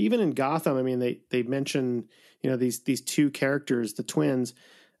 Yeah, even in Gotham, I mean, they mention these two characters, the twins,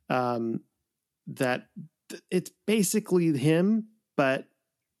 that it's basically him, but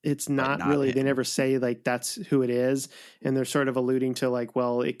it's not really. Him. They never say like that's who it is, and they're sort of alluding to like,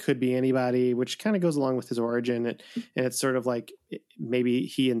 well, it could be anybody, which kind of goes along with his origin, and it's sort of like maybe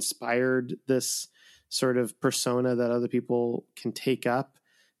he inspired this sort of persona that other people can take up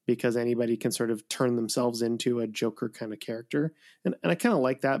because anybody can sort of turn themselves into a Joker kind of character, and I kind of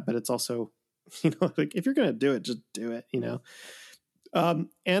like that, but it's also like if you're gonna do it, just do it,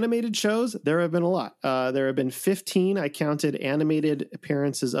 Animated shows, there have been a lot. There have been 15, I counted, animated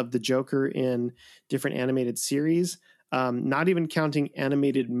appearances of the Joker in different animated series, not even counting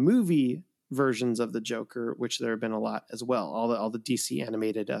animated movie versions of the Joker, which there have been a lot as well. All the DC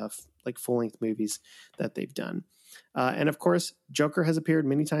animated like full-length movies that they've done. And of course, Joker has appeared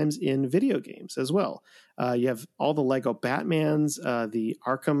many times in video games as well. You have all the Lego Batmans, the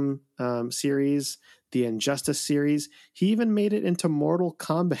Arkham series, the Injustice series. He even made it into Mortal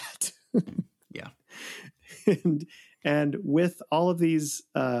Kombat. Yeah. And with all of these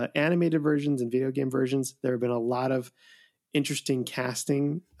animated versions and video game versions, there have been a lot of interesting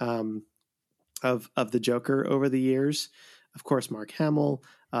casting of the Joker over the years. Of course, Mark Hamill.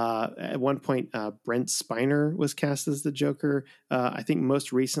 At one point, Brent Spiner was cast as the Joker. I think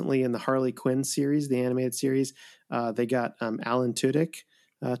most recently in the Harley Quinn series, the animated series, they got Alan Tudyk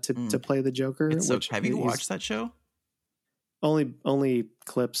to play the Joker. Have you watched that show? Only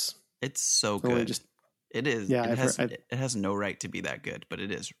clips. It's so good. It is. Yeah, it has no right to be that good, but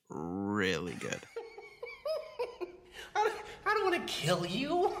it is really good. I don't want to kill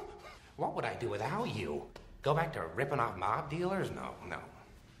you. What would I do without you? Go back to ripping off mob dealers? No,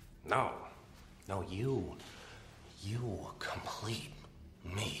 you complete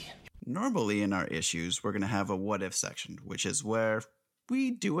me. Normally in our issues, we're going to have a what if section, which is where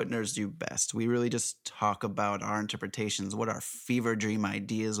we do what nerds do best. We really just talk about our interpretations, what our fever dream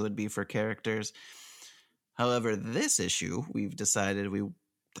ideas would be for characters. However, this issue, we've decided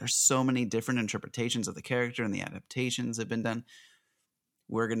there's so many different interpretations of the character and the adaptations have been done.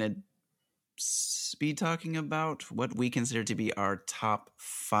 We're going to be talking about what we consider to be our top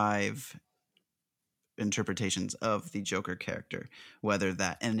 5 interpretations of the Joker character,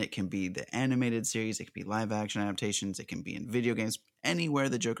 and it can be the animated series, it can be live action adaptations, it can be in video games, anywhere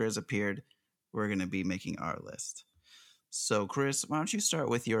the Joker has appeared, we're going to be making our list. So Chris, why don't you start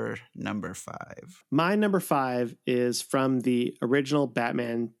with your number 5? My number 5 is from the original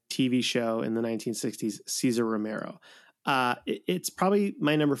Batman TV show in the 1960s, Cesar Romero. It's probably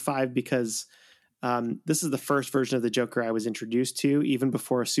my number 5 because this is the first version of the Joker I was introduced to, even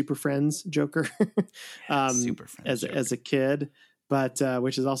before Super Friends Joker, Super Friends Joker. As a kid, but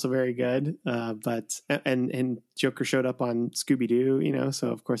which is also very good. And Joker showed up on Scooby-Doo, so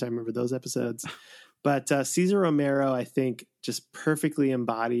of course I remember those episodes. But Cesar Romero, I think, just perfectly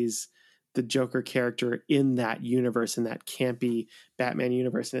embodies the Joker character in that universe, in that campy Batman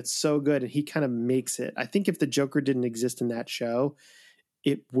universe. And it's so good. And he kind of makes it. I think if the Joker didn't exist in that show,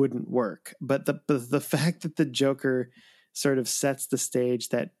 it wouldn't work. But the fact that the Joker sort of sets the stage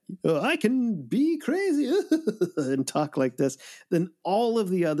that I can be crazy and talk like this, then all of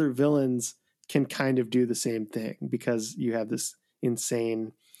the other villains can kind of do the same thing because you have this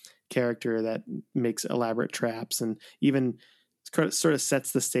insane character that makes elaborate traps and even sort of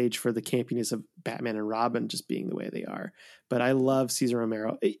sets the stage for the campiness of Batman and Robin just being the way they are. But I love Cesar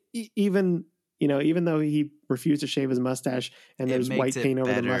Romero. Even though he refused to shave his mustache and there's white paint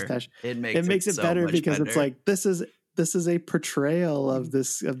over the mustache, it makes it so better because better. It's like this is a portrayal of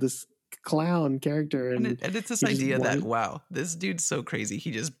this clown character. And it's this idea that, wow, this dude's so crazy.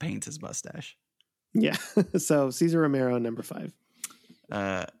 He just paints his mustache. Yeah. So Cesar Romero, number 5.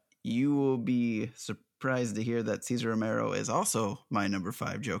 You will be surprised to hear that Cesar Romero is also my number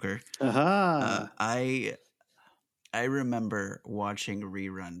 5 Joker. I remember watching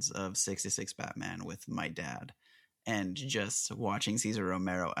reruns of 66 Batman with my dad and just watching Cesar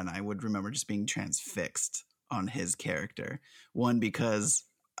Romero, and I would remember just being transfixed on his character. One, because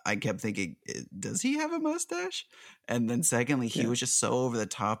I kept thinking, does he have a mustache? And then secondly, he was just so over the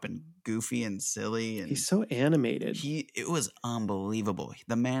top and goofy and silly. And he's so animated. It was unbelievable.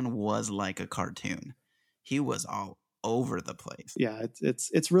 The man was like a cartoon. He was all over the place. Yeah,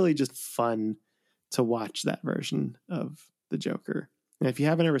 it's really just fun to watch that version of the Joker. And if you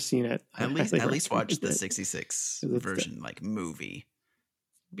haven't ever seen it, at least watch the 66 version, like movie,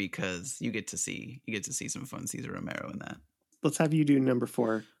 because you get to see some fun Cesar Romero in that. Let's have you do number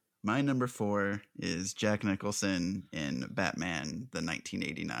 4. My number 4 is Jack Nicholson in Batman, the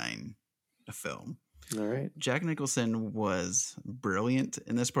 1989 film. All right. Jack Nicholson was brilliant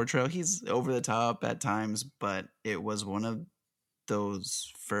in this portrayal. He's over the top at times, but it was one of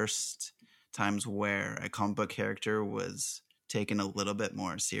those first times where a comic book character was taken a little bit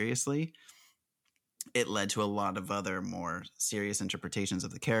more seriously. It led to a lot of other more serious interpretations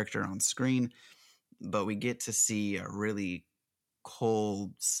of the character on screen, but we get to see a really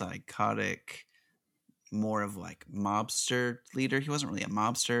cold, psychotic, more of like mobster leader. He wasn't really a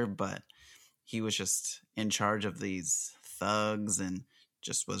mobster, but he was just in charge of these thugs and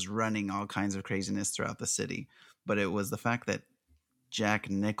just was running all kinds of craziness throughout the city. But it was the fact that Jack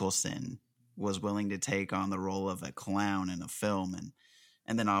Nicholson was willing to take on the role of a clown in a film,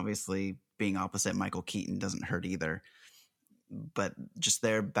 and then obviously being opposite Michael Keaton doesn't hurt either. But just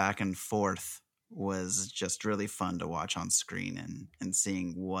their back and forth was just really fun to watch on screen, and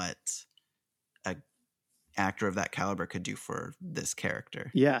seeing what a actor of that caliber could do for this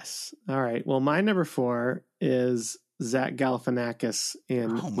character. Yes. All right. Well, my number 4 is Zach Galifianakis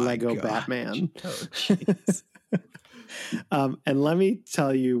in Lego Batman. Oh, jeez. And let me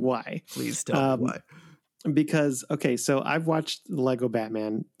tell you why. Please tell me why. Because, okay, so I've watched Lego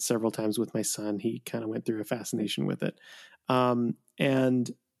Batman several times with my son. He kind of went through a fascination with it. And,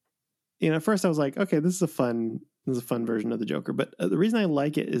 at first I was like, okay, this is a fun version of the Joker. But the reason I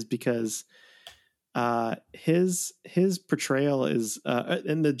like it is because his portrayal is,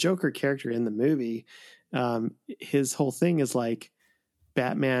 and the Joker character in the movie, his whole thing is like,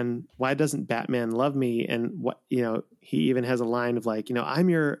 Batman, why doesn't Batman love me? And what, he even has a line of like, I'm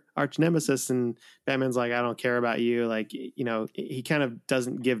your arch nemesis, and Batman's like, I don't care about you. Like, he kind of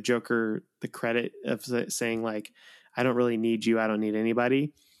doesn't give Joker the credit of saying like, I don't really need you. I don't need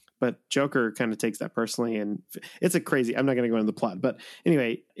anybody. But Joker kind of takes that personally, and it's I'm not going to go into the plot, but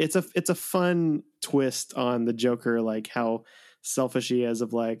anyway, it's a fun twist on the Joker, like how selfish he is,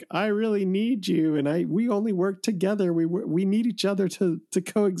 of like, I really need you, and we only work together. We need each other to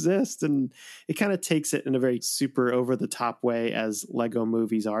coexist, and it kind of takes it in a very super over the top way, as Lego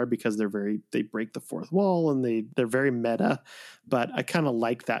movies are, because they break the fourth wall, and they're very meta. But I kind of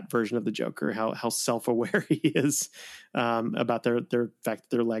like that version of the Joker, how self-aware he is about their fact that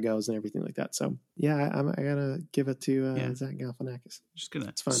they're Legos and everything like that. So yeah, I gotta give it to Zach Galifianakis. Just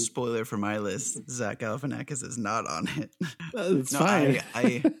gonna spoiler for my list: Zach Galifianakis is not on it. It's fine.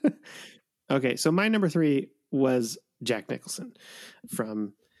 Okay, so my number 3 was Jack Nicholson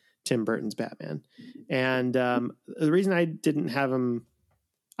from Tim Burton's Batman, and the reason I didn't have him,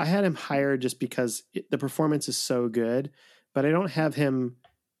 I had him higher just because the performance is so good, but I don't have him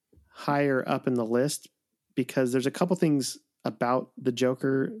higher up in the list because there's a couple things about the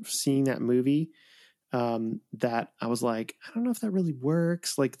Joker, seeing that movie, that I was like, I don't know if that really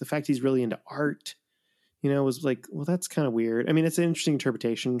works. Like the fact he's really into art, was like, well, that's kind of weird. I mean, it's an interesting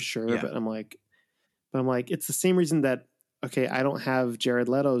interpretation, sure, Yeah. but I'm like, it's the same reason that, okay, I don't have Jared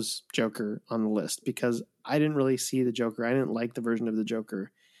Leto's Joker on the list, because I didn't really see the Joker. I didn't like the version of the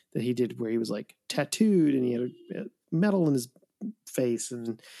Joker that he did where he was like tattooed and he had a metal in his face,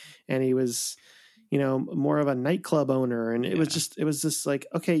 and he was, more of a nightclub owner. And it was just like,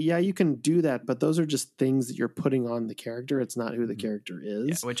 okay, yeah, you can do that, but those are just things that you're putting on the character. It's not who the character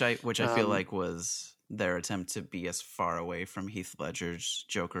is. Yeah, which I feel like was their attempt to be as far away from Heath Ledger's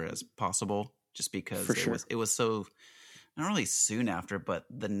Joker as possible, just because it was so, not really soon after, but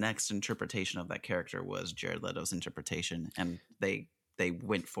the next interpretation of that character was Jared Leto's interpretation, and they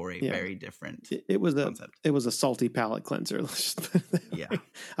went for a very different concept. It was a salty palate cleanser. Yeah.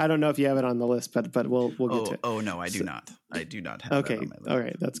 I don't know if you have it on the list, but we'll get to it. Oh no, I do not. I do not have okay. that on my list. All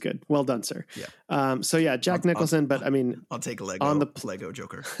right, that's good. Well done, sir. Yeah. So yeah, Jack Nicholson, but I mean, I'll take Lego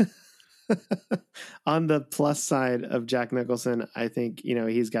Joker. On the plus side of Jack Nicholson, I think,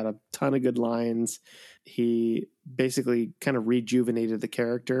 he's got a ton of good lines. He basically kind of rejuvenated the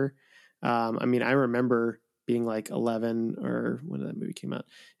character. I remember being like 11, or when that movie came out,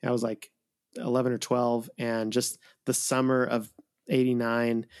 I was like 11 or 12, and just the summer of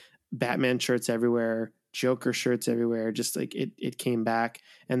 89, Batman shirts everywhere, Joker shirts everywhere, just like it came back.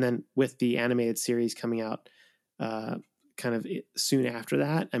 And then with the animated series coming out kind of soon after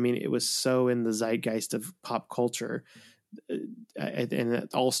that, it was so in the zeitgeist of pop culture. And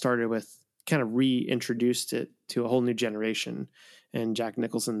it all started with kind of reintroduced it to a whole new generation, and Jack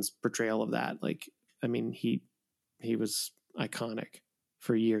Nicholson's portrayal of that. He was iconic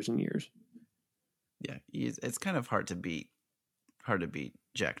for years and years. Yeah, it's kind of hard to beat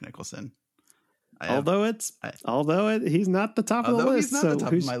Jack Nicholson. He's not the top of the list. He's not the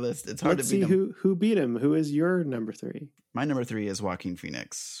top of my list. It's hard to beat him. Who beat him. Who is your number 3? My number 3 is Joaquin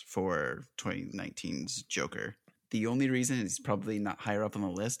Phoenix for 2019's Joker. The only reason he's probably not higher up on the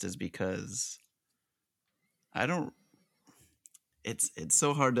list is because it's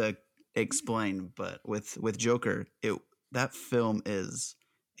so hard to explain, but with Joker, that film is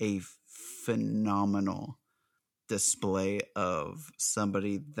a phenomenal display of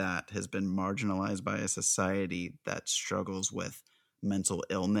somebody that has been marginalized by a society that struggles with mental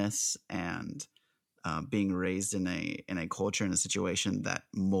illness and being raised in a culture and a situation that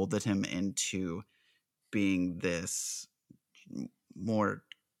molded him into being this more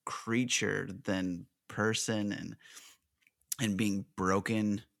creature than person, and being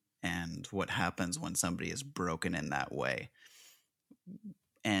broken, and what happens when somebody is broken in that way.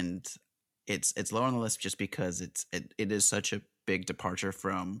 And it's low on the list just because it is such a big departure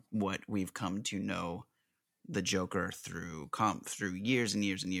from what we've come to know the Joker through years and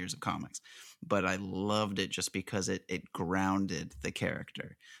years and years of comics. But I loved it just because it grounded the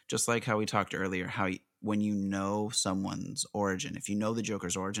character. Just like how we talked earlier, when you know someone's origin, if you know the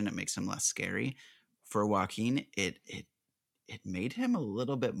Joker's origin, it makes him less scary. For Joaquin, it made him a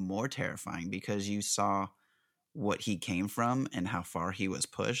little bit more terrifying because you saw what he came from and how far he was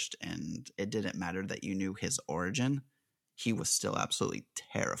pushed, and it didn't matter that you knew his origin. He was still absolutely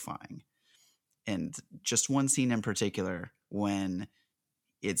terrifying. And just one scene in particular, when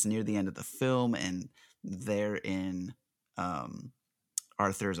it's near the end of the film and they're in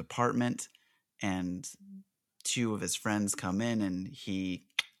Arthur's apartment, and 2 of his friends come in and he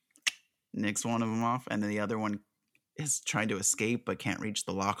nicks one of them off, and then the other one is trying to escape but can't reach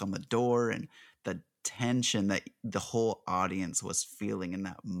the lock on the door, and the tension that the whole audience was feeling in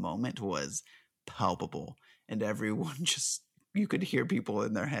that moment was palpable. And everyone just, you could hear people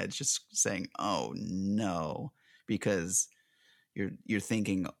in their heads just saying, "Oh no," because you're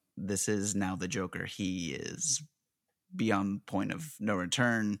thinking, this is now the Joker. He is beyond the point of no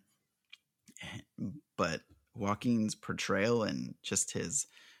return. But Joaquin's portrayal and just his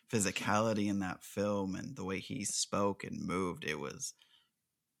physicality in that film and the way he spoke and moved, it was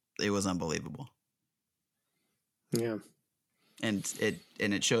unbelievable. Yeah. And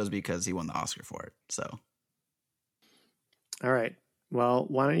it shows because he won the Oscar for it. So. All right. Well,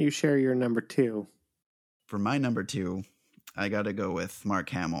 why don't you share your number 2? For my number 2, I got to go with Mark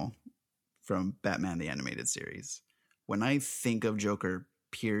Hamill from Batman the Animated Series. When I think of Joker,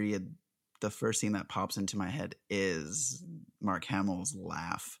 period, the first thing that pops into my head is Mark Hamill's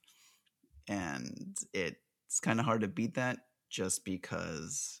laugh. And it's kind of hard to beat that just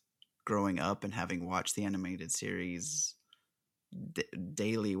because growing up and having watched the animated series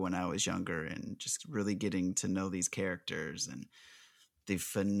daily when I was younger, and just really getting to know these characters and the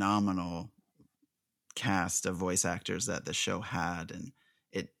phenomenal cast of voice actors that the show had, and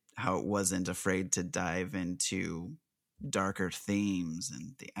how it wasn't afraid to dive into darker themes,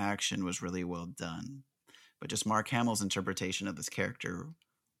 and the action was really well done. But just Mark Hamill's interpretation of this character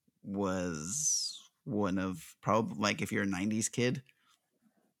was one of probably, like, if you're a 90s kid,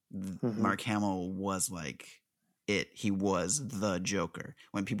 Mark Hamill was like it. He was the Joker.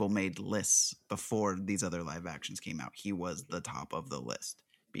 When people made lists before these other live actions came out, he was the top of the list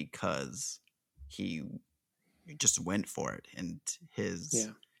because he just went for it, and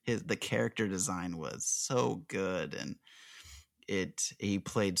the character design was so good, and he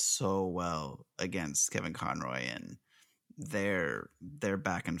played so well against Kevin Conroy, and their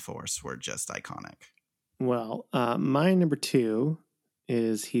back and forth were just iconic. Well, my number 2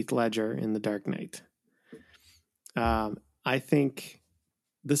 is Heath Ledger in The Dark Knight. I think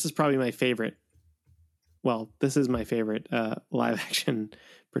this is probably my favorite. Well, this is my favorite live action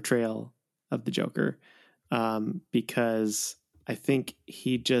portrayal of the Joker, because I think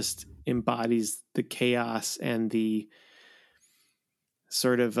he just embodies the chaos and the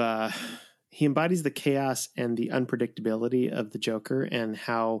sort of he embodies the chaos and the unpredictability of the Joker, and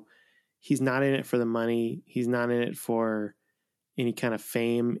how he's not in it for the money. He's not in it for any kind of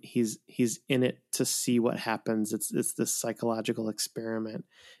fame. He's in it to see what happens. It's this psychological experiment,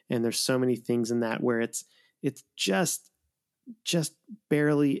 and there's so many things in that where it's just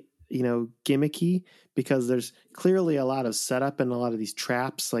barely, gimmicky, because there's clearly a lot of setup and a lot of these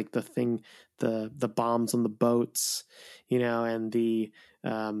traps, like the bombs on the boats, and the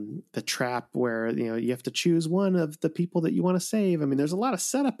trap where, you have to choose one of the people that you want to save. I mean, there's a lot of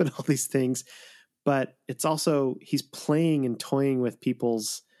setup in all these things, but it's also, he's playing and toying with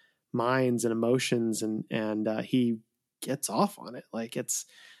people's minds and emotions, and he gets off on it. Like,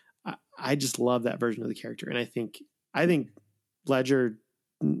 I just love that version of the character. And I think Ledger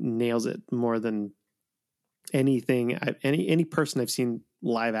nails it more than anything. Any person I've seen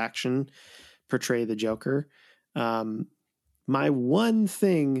live action portray the Joker. My one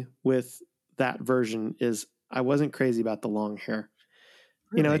thing with that version is I wasn't crazy about the long hair.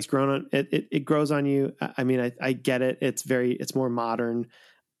 Really? It's grown on it grows on you. I mean, I get it. It's more modern.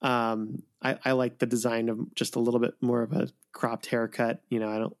 I like the design of just a little bit more of a cropped haircut. I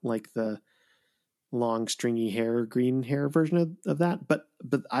don't like the long stringy hair, green hair version of that, but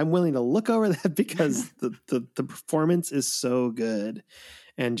I'm willing to look over that because the performance is so good.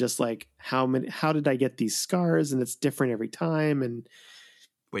 And just like how did I get these scars? And it's different every time. And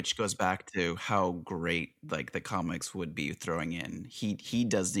which goes back to how great like the comics would be throwing in. He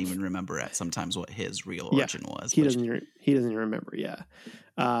doesn't even remember at sometimes what his real origin was. He doesn't remember. Yeah.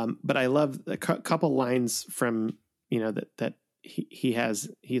 But I love a couple lines from, that he has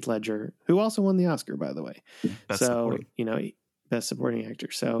Heath Ledger, who also won the Oscar, by the way. Best supporting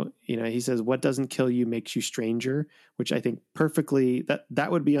actor. So, he says, "What doesn't kill you makes you stranger," which I think perfectly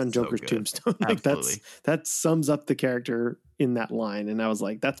that would be on Joker's tombstone. Like that sums up the character in that line. And I was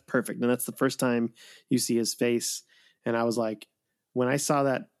like, that's perfect. And that's the first time you see his face. And I was like, when I saw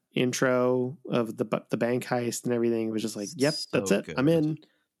that intro of the bank heist and everything, it was just like, yep, that's it. Good. I'm in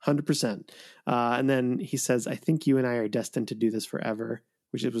 100%. And then he says, "I think you and I are destined to do this forever,"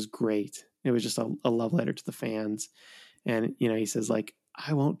 which it was great. It was just a love letter to the fans. And, he says, like,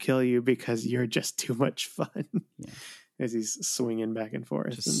 "I won't kill you because you're just too much fun." Yeah. As he's swinging back and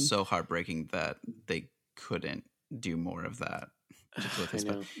forth. Just so heartbreaking that they couldn't do more of that. Just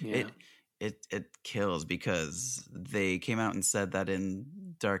with it kills, because they came out and said that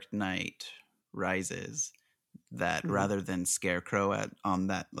in Dark Knight Rises that rather than Scarecrow on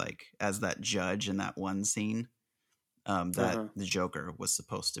that, like, as that judge in that one scene, that the Joker was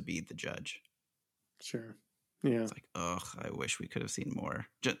supposed to be the judge. Sure. Yeah. It's like, I wish we could have seen more.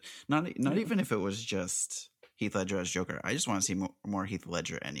 Just not even if it was just Heath Ledger as Joker. I just want to see more Heath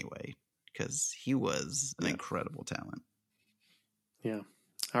Ledger anyway, because he was an incredible talent. Yeah.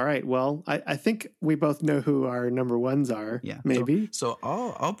 All right. Well, I think we both know who our number ones are. Yeah. Maybe. So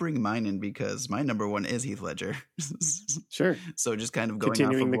I'll bring mine in, because my number one is Heath Ledger. Sure. So just kind of going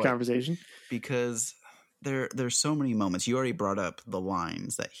continuing off of the conversation, because there's so many moments. You already brought up the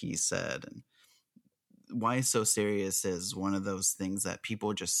lines that he said, and "Why So Serious" is one of those things that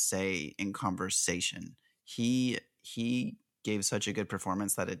people just say in conversation. He gave such a good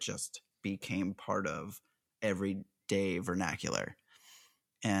performance that it just became part of everyday vernacular.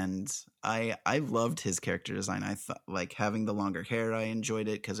 And I loved his character design. I thought, like, having the longer hair, I enjoyed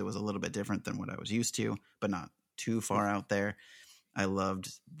it because it was a little bit different than what I was used to, but not too far out there. I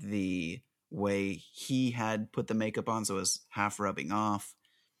loved the way he had put the makeup on, so it was half rubbing off.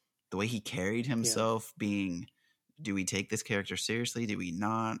 The way he carried himself, being, do we take this character seriously? Do we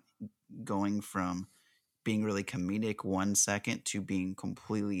not? Going from being really comedic one second to being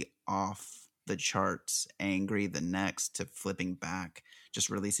completely off the charts, angry the next, to flipping back, just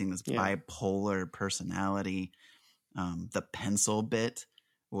releasing this bipolar personality. The pencil bit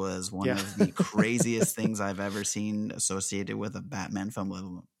was one of the craziest things I've ever seen associated with a Batman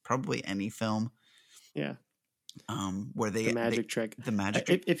film, probably any film. Yeah. Where the magic trick.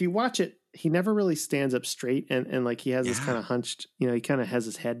 If you watch it, he never really stands up straight, and like he has this kind of hunched, he kind of has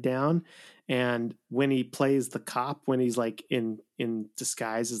his head down. And when he plays the cop, when he's like in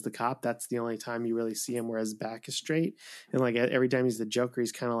disguise as the cop, that's the only time you really see him where his back is straight. And like every time he's the Joker,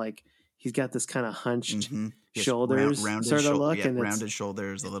 he's kind of like, he's got this kind of hunched shoulders rounded sort of look, and rounded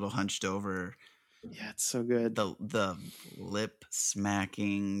shoulders, a little hunched over. Yeah, it's so good. The lip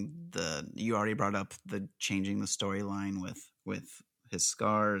smacking, you already brought up the changing the storyline with his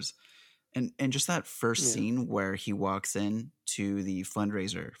scars, and just that first scene where he walks in to the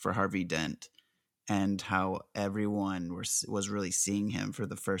fundraiser for Harvey Dent, and how everyone was really seeing him for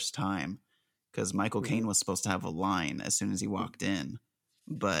the first time, because Michael Caine was supposed to have a line as soon as he walked in,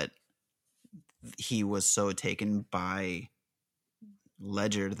 but he was so taken by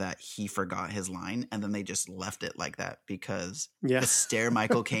Ledger that he forgot his line, and then they just left it like that because the stare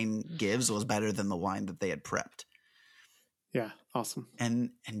Michael Caine gives was better than the line that they had prepped. Yeah, awesome.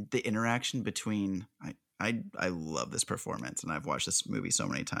 And the interaction between I love this performance, and I've watched this movie so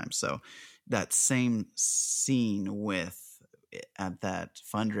many times. So that same scene at that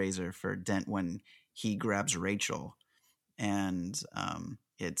fundraiser for Dent when he grabs Rachel, and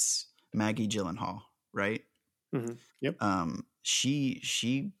it's Maggie Gyllenhaal, right? Mm-hmm. Yep.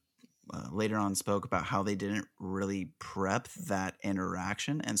 She later on spoke about how they didn't really prep that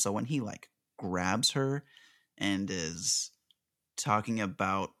interaction, and so when he like grabs her and is talking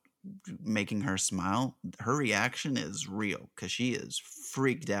about making her smile, her reaction is real because she is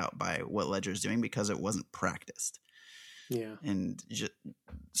freaked out by what Ledger's doing because it wasn't practiced. Yeah. And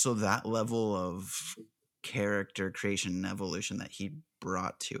so that level of character creation and evolution that he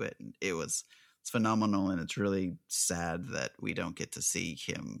brought to it, it's phenomenal, and it's really sad that we don't get to see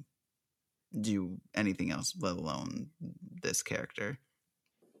him do anything else, let alone this character.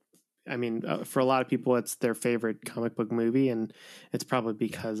 I mean, for a lot of people, it's their favorite comic book movie, and it's probably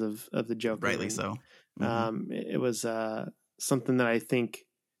because of the Joker. Rightly so. Mm-hmm. It was something that I think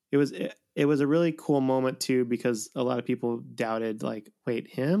it was a really cool moment too, because a lot of people doubted, like, wait,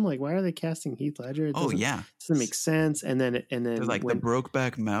 him? Like, why are they casting Heath Ledger? It doesn't make sense. And then they're like the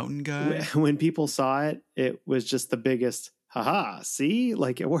Brokeback Mountain guy. When people saw it, it was just the biggest, haha, see,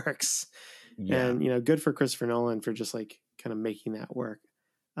 like it works. Yeah. And good for Christopher Nolan for just like kind of making that work.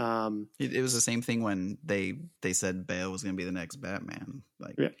 It was the same thing when they said Bale was going to be the next Batman.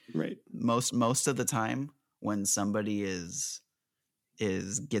 Like, yeah, right. Most of the time when somebody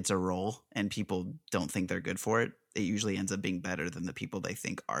gets a role and people don't think they're good for it, it usually ends up being better than the people they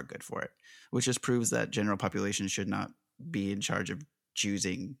think are good for it, which just proves that general population should not be in charge of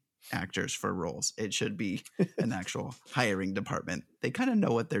choosing actors for roles. It should be an actual hiring department. They kind of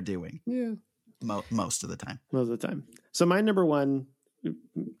know what they're doing. Yeah. Most of the time. Most of the time. So my number one,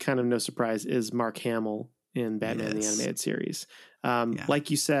 kind of no surprise, is Mark Hamill in Batman the Animated Series. Like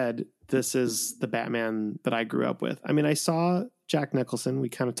you said, this is the Batman that I grew up with. I mean, I saw Jack Nicholson. We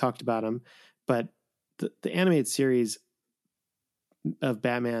kind of talked about him, but the animated series of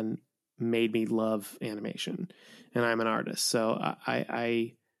Batman made me love animation, and I'm an artist. So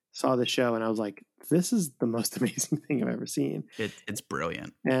I saw the show and I was like, this is the most amazing thing I've ever seen. It's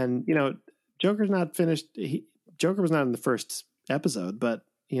brilliant. And, Joker's not finished. Joker was not in the first episode, but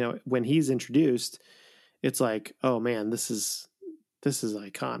when he's introduced, it's like, oh man, this is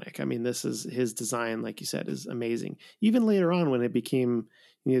iconic. I mean, this is his design, like you said, is amazing. Even later on when it became,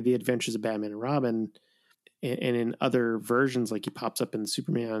 the Adventures of Batman and Robin, and in other versions, like he pops up in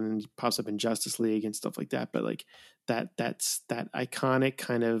Superman and he pops up in Justice League and stuff like that. But like that's that iconic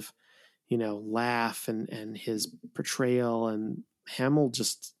kind of, laugh and his portrayal, and Hamill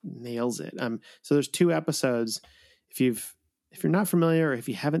just nails it. So there's 2 episodes. If you're not familiar, or if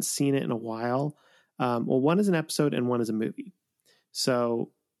you haven't seen it in a while, one is an episode and one is a movie.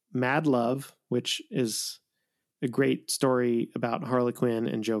 So Mad Love, which is a great story about Harley Quinn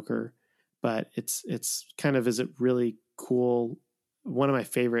and Joker, but it's kind of is a really cool, one of my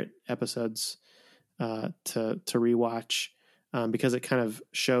favorite episodes to rewatch, because it kind of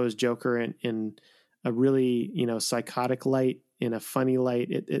shows Joker in a really psychotic light, in a funny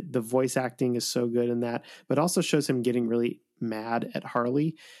light. The voice acting is so good in that, but also shows him getting really mad at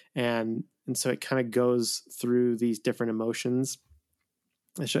Harley, and so it kind of goes through these different emotions.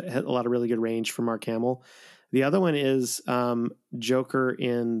 It had a lot of really good range for Mark Hamill. The other one is Joker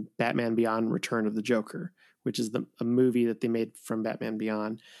in Batman Beyond: Return of the Joker, which is a movie that they made from Batman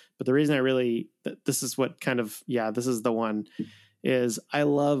Beyond. But the reason this is the one, is I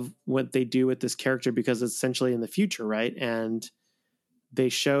love what they do with this character, because it's essentially in the future, right? And they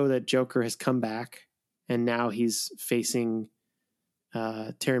show that Joker has come back, and now he's facing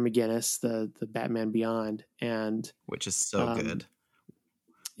Terry McGinnis, the Batman Beyond, and which is so good.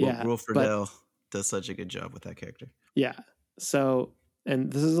 Yeah, Will Friedle does such a good job with that character. Yeah. So,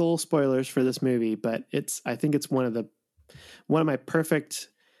 and this is a little spoilers for this movie, but I think it's one of my perfect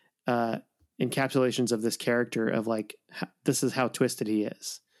encapsulations of this character, of like, this is how twisted he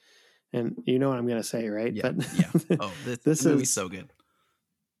is. And you know what I'm going to say, right? Yeah. But Yeah. Oh, this movie's so good.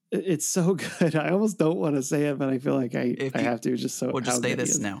 It's so good. I almost don't want to say it, but I feel like I have to. Just say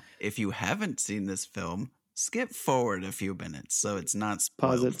this now. If you haven't seen this film, skip forward a few minutes so it's not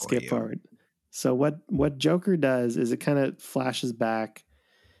spoiled. Pause it, skip forward. So what Joker does is it kind of flashes back,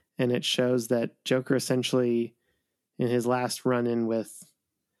 and it shows that Joker essentially, in his last run-in with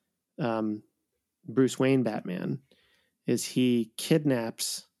Bruce Wayne Batman, is he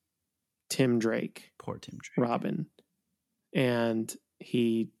kidnaps Tim Drake, Poor Tim Drake. Robin, and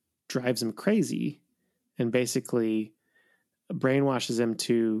he drives him crazy and basically brainwashes him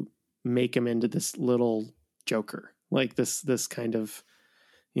to make him into this little Joker, like this kind of,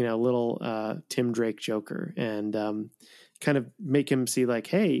 little Tim Drake Joker, and kind of make him see like,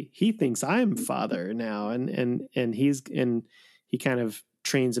 hey, he thinks I'm father now, and he kind of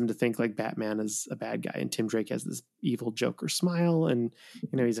trains him to think like Batman is a bad guy, and Tim Drake has this evil Joker smile, and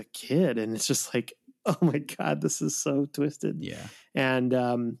he's a kid, and it's just like, oh my God, this is so twisted. Yeah.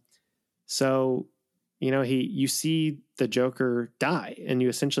 And so you see the Joker die, and you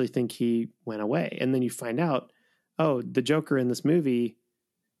essentially think he went away, and then you find out, oh, the Joker in this movie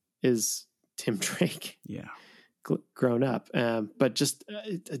is Tim Drake. Yeah. Grown up. But just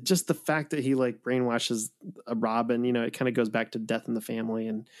the fact that he like brainwashes a Robin, it kind of goes back to Death in the Family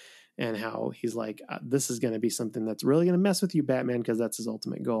and how he's like, this is going to be something that's really going to mess with you, Batman, because that's his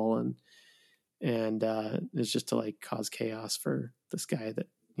ultimate goal. And it's just to like cause chaos for this guy that,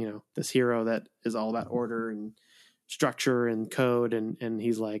 this hero that is all about order and structure and code. And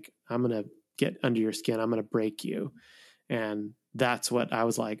he's like, I'm going to get under your skin. I'm going to break you. And that's what I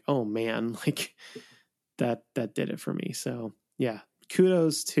was like, oh man, like that did it for me. So yeah,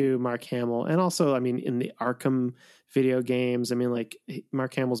 kudos to Mark Hamill. And also, I mean, in the Arkham video games, I mean, like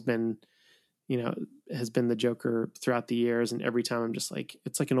Mark Hamill's been, has been the Joker throughout the years. And every time I'm just like,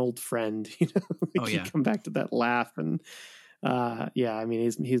 it's like an old friend, like you come back to that laugh. And I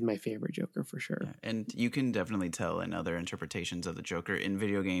mean, he's my favorite Joker for sure. Yeah, and you can definitely tell in other interpretations of the Joker in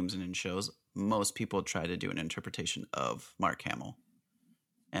video games and in shows, most people try to do an interpretation of Mark Hamill.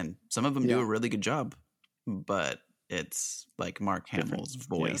 And some of them do a really good job, but it's like Mark Hamill's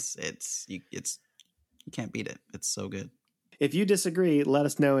voice. Yeah. You can't beat it. It's so good. If you disagree, let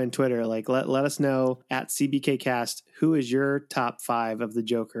us know in Twitter. Like let us know at CBKcast, who is your top 5 of the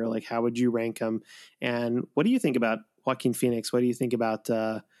Joker? Like, how would you rank them? And what do you think about Joaquin Phoenix? What do you think about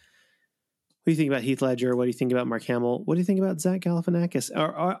Heath Ledger? What do you think about Mark Hamill? What do you think about Zach Galifianakis?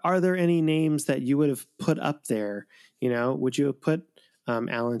 Are there any names that you would have put up there? Would you have put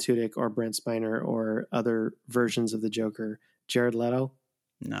Alan Tudyk or Brent Spiner or other versions of the Joker? Jared Leto?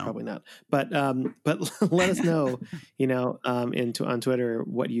 No, probably not. But let us know, on Twitter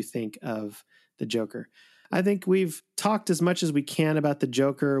what you think of the Joker. I think we've talked as much as we can about the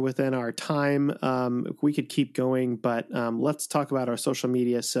Joker within our time. We could keep going, but let's talk about our social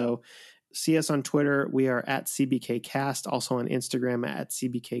media. So see us on Twitter. We are at CBKcast, also on Instagram at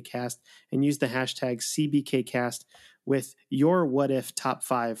CBKcast, and use the hashtag CBKcast with your what if top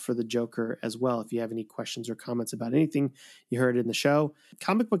 5 for the Joker as well. If you have any questions or comments about anything you heard in the show.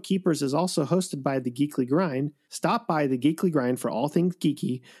 Comic Book Keepers is also hosted by The Geekly Grind. Stop by The Geekly Grind for all things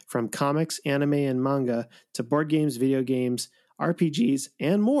geeky, from comics, anime, and manga to board games, video games, RPGs,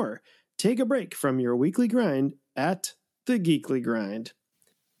 and more. Take a break from your weekly grind at The Geekly Grind.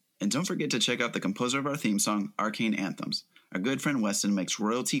 And don't forget to check out the composer of our theme song, Arcane Anthems. Our good friend Weston makes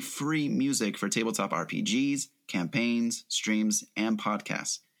royalty-free music for tabletop RPGs, campaigns, streams, and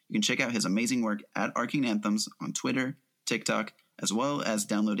podcasts. You can check out his amazing work at Arcane Anthems on Twitter, TikTok, as well as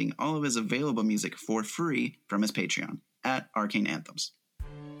downloading all of his available music for free from his Patreon at Arcane Anthems.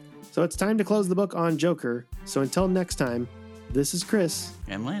 So it's time to close the book on Joker. So until next time, this is Chris.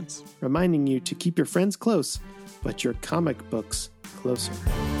 And Lance. Reminding you to keep your friends close, but your comic books closer.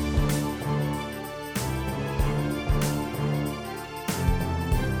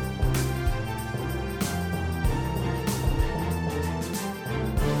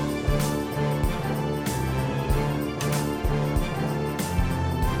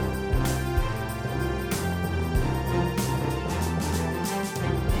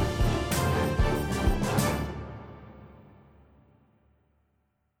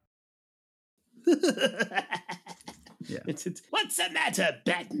 Yeah. It's what's the matter,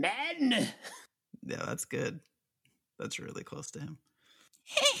 Batman? Yeah, that's good. That's really close to him.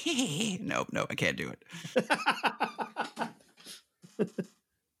 Nope, I can't do it.